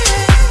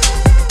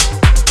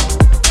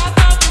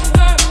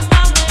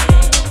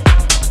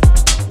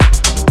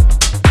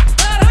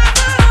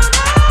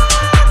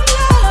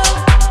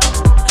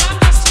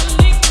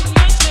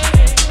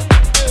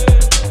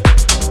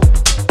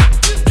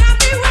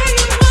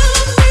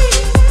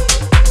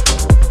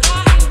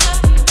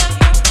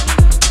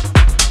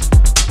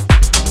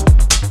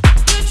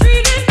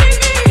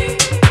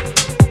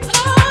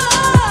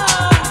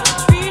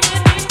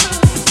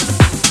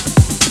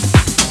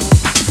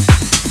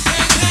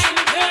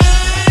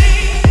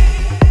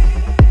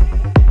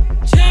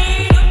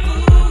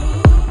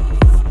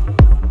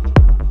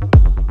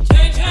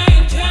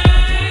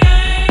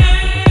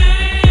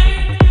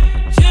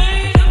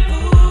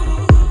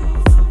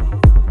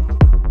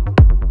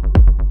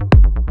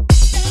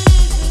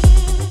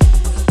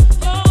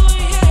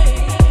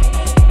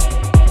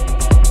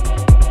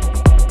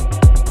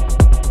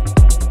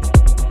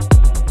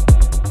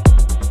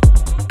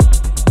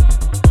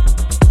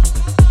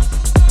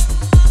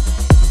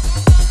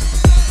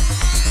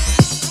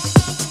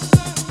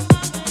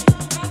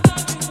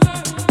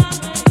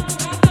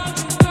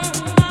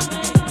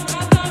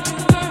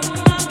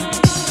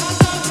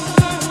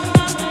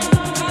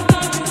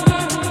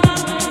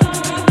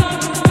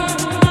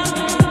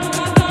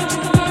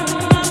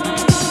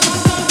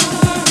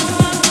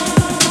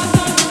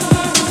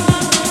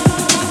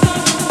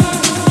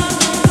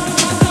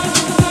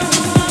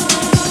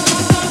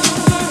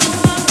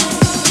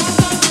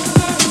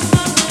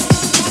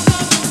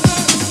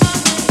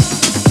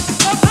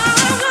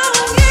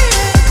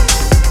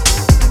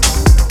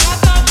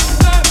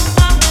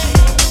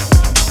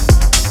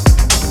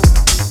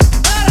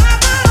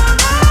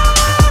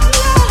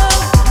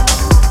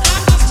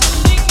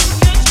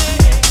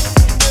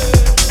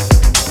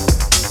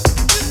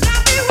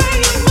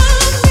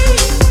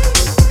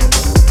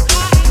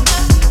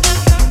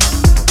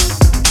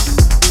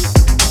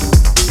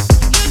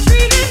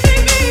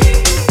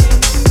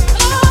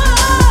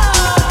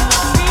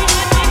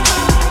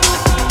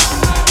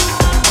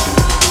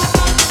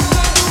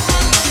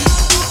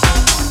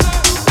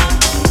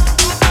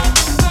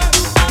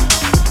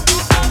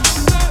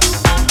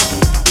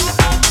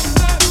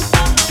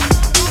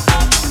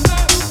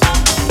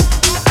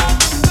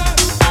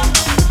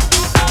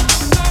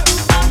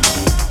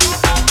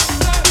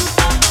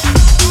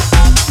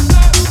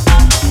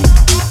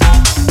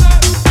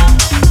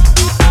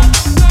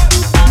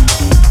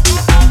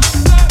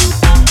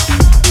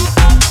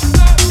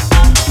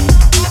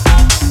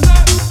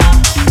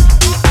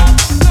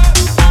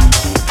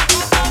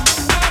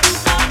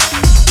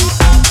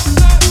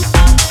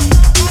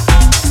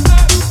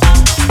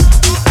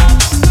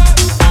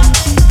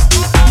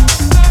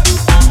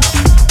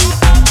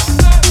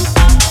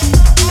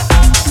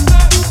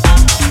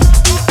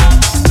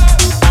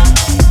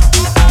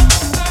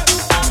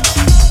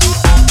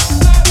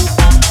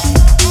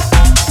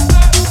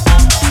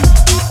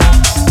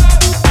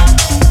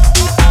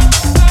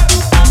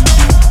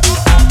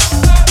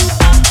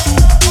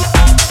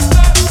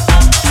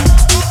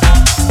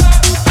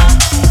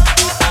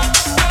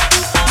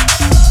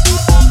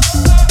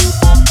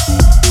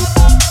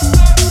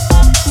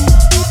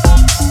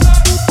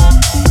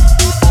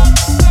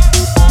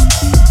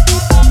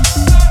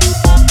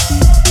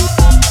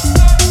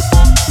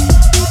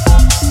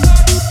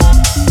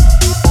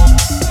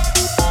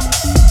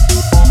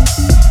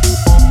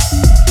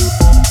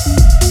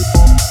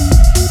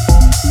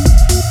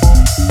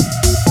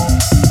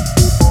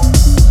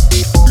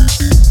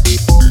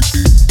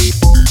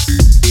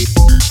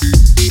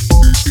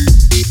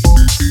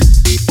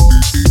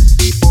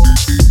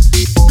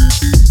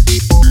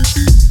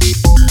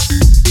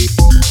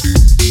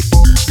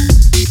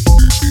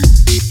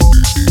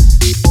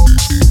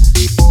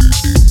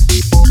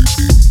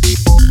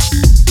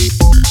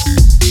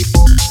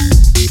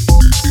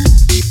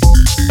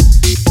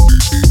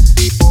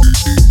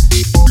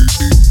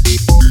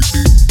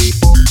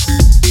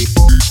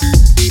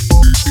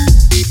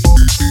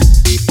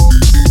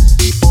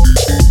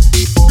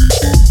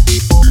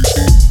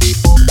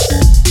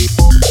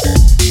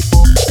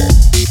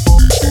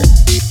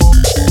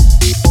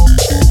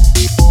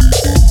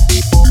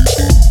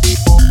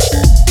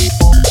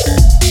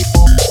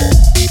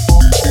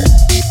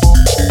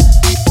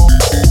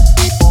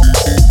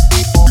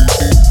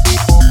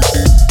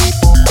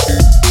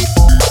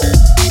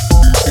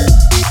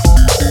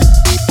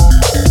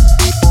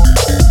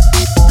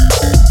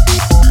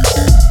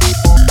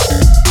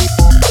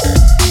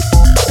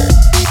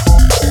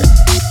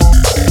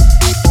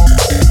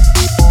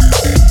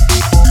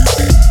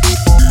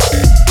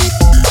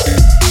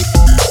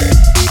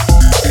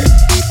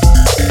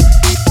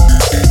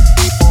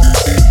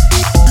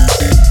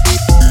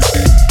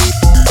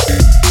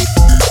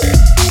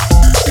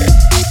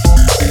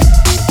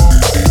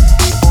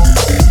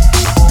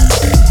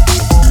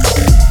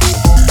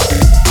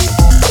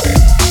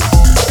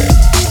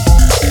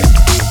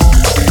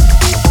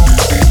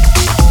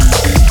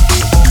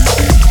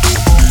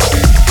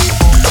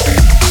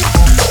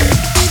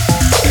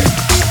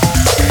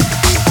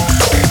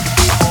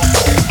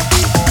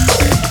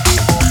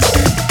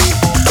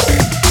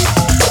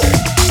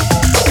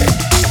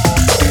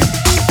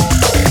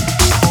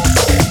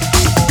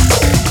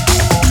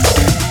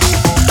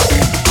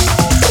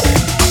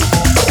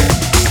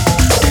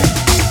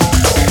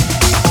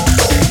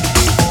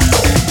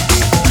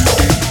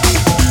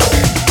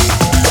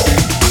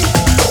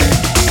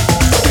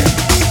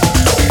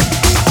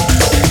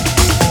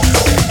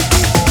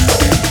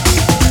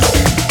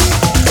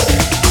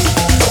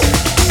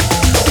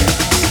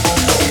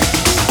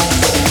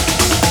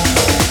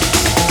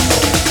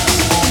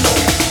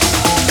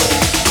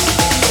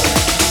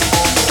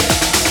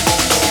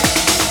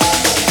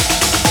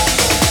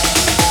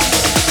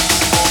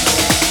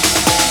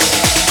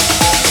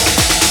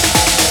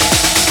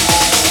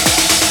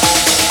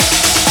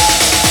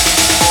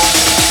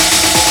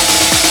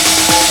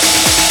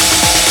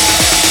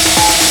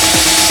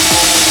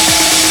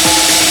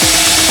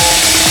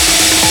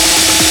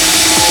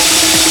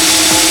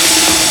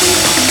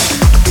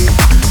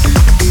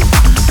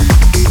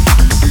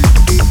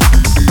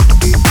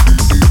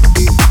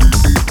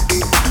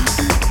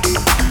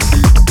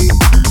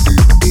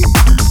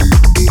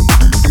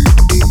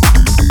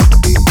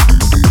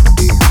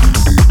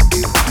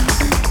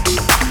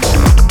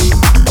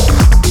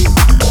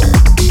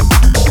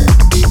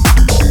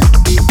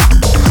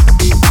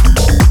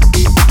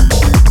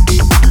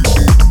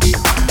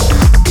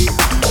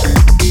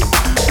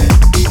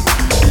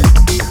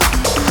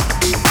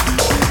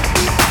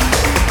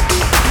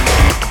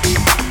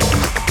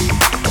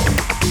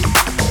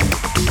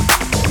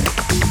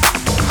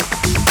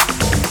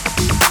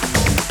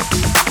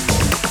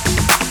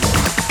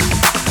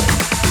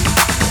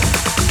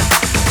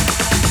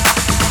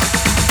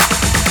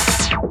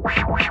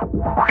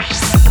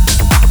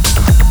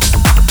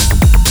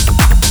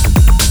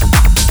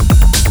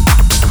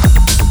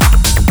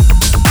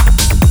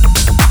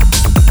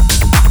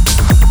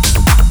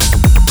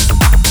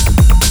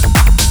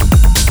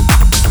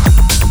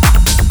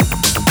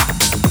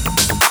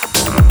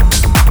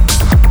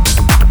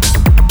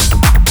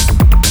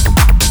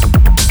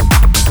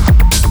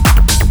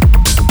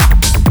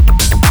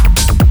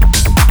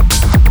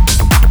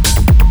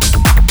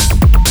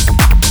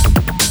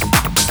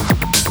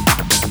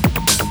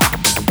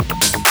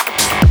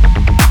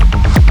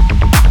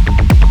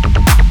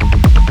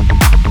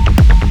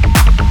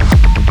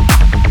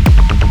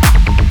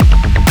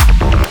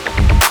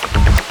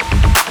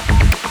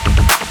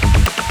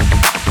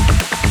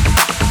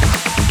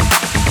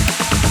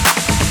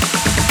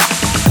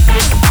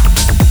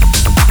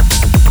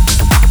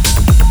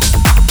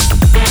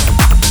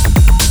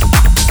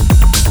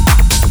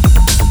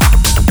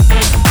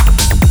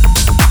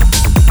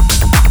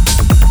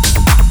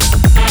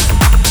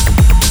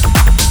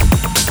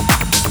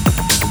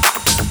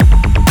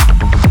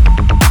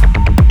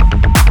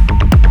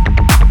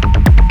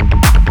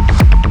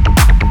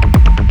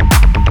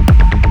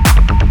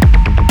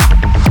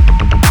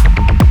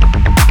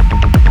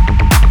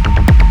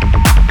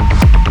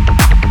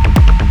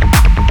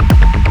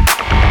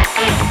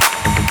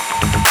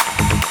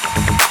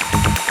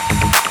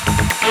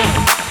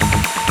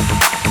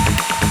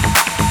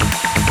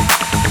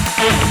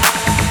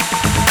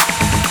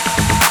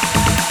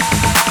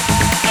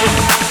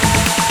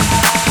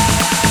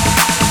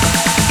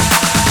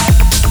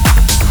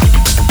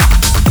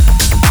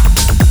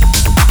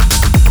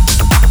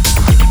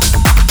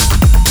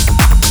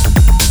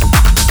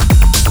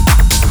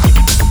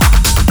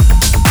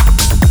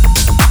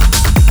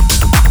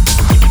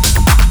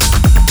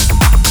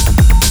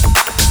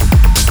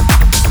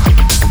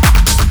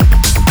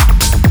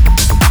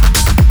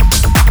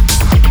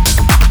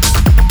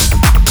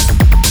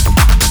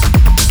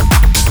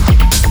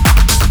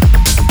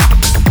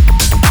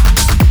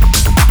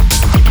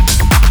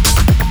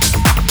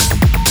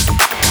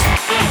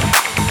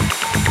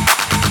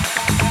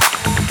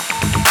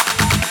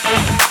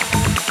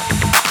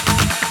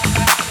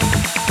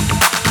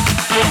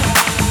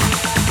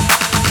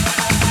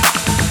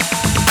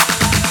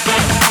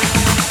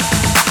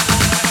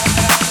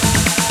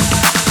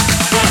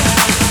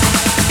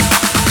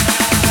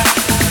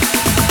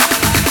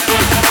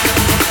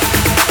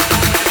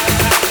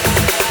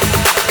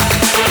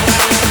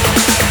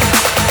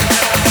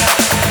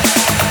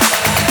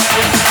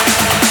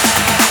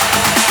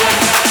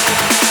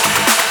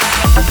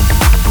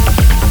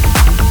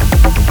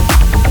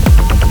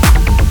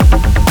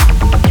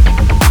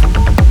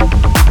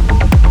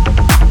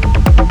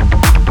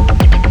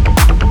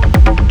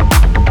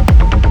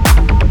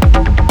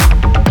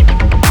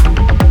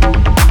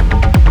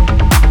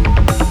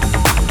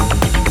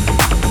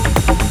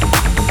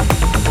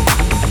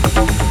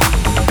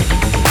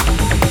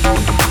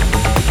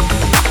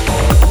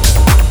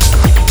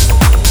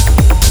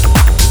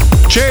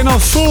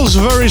 Fools,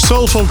 very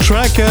soulful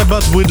track,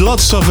 but with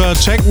lots of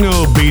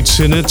techno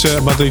beats in it.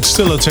 But it's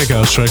still a tech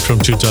house track from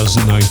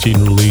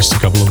 2019, released a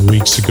couple of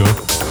weeks ago.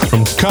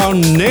 From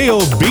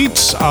Carneo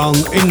Beats on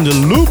In the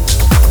Loop.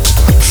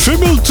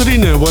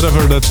 Fimmeltrine,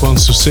 whatever that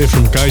wants to say,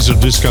 from Kaiser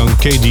Discount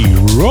KD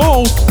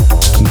Roll.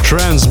 And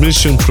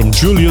Transmission from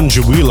Julian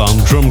Jawil on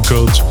Drum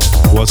Code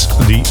was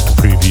the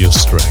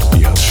previous track,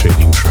 the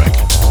Outfading track.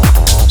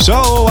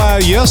 So,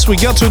 yes, we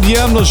got to the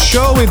end of the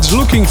show. It's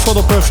Looking for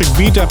the Perfect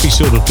Beat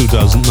episode of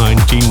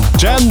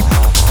 2019-10.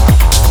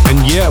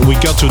 And yeah, we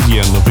got to the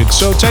end of it.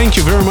 So thank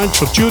you very much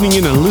for tuning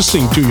in and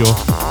listening to your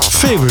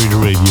favorite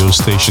radio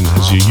station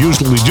as you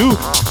usually do.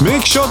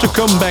 Make sure to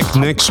come back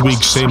next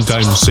week, same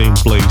time, same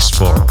place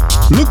for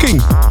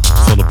Looking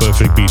for the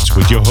Perfect Beats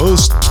with your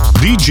host,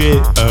 DJ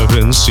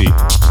Irvin C.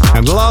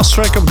 And the last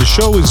track of the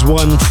show is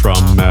one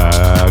from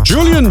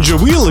Julian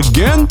Jawil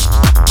again.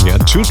 Yeah,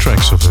 2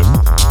 tracks of him.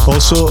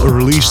 Also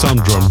released on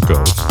Drum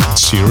Code.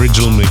 It's the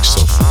original mix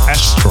of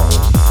Astro.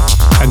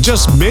 And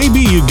just maybe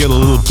you get a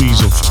little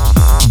piece of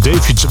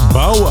David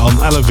Bow on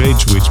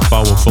Elevate with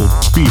Powerful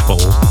People.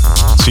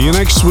 See you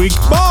next week.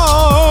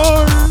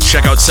 Bye!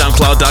 Check out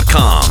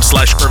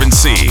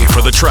SoundCloud.com/IrvinC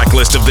for the track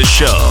list of this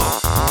show.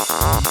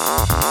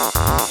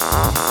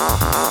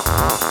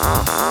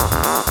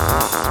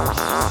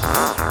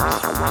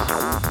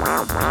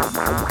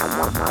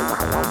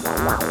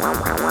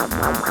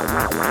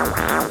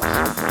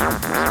 Wow.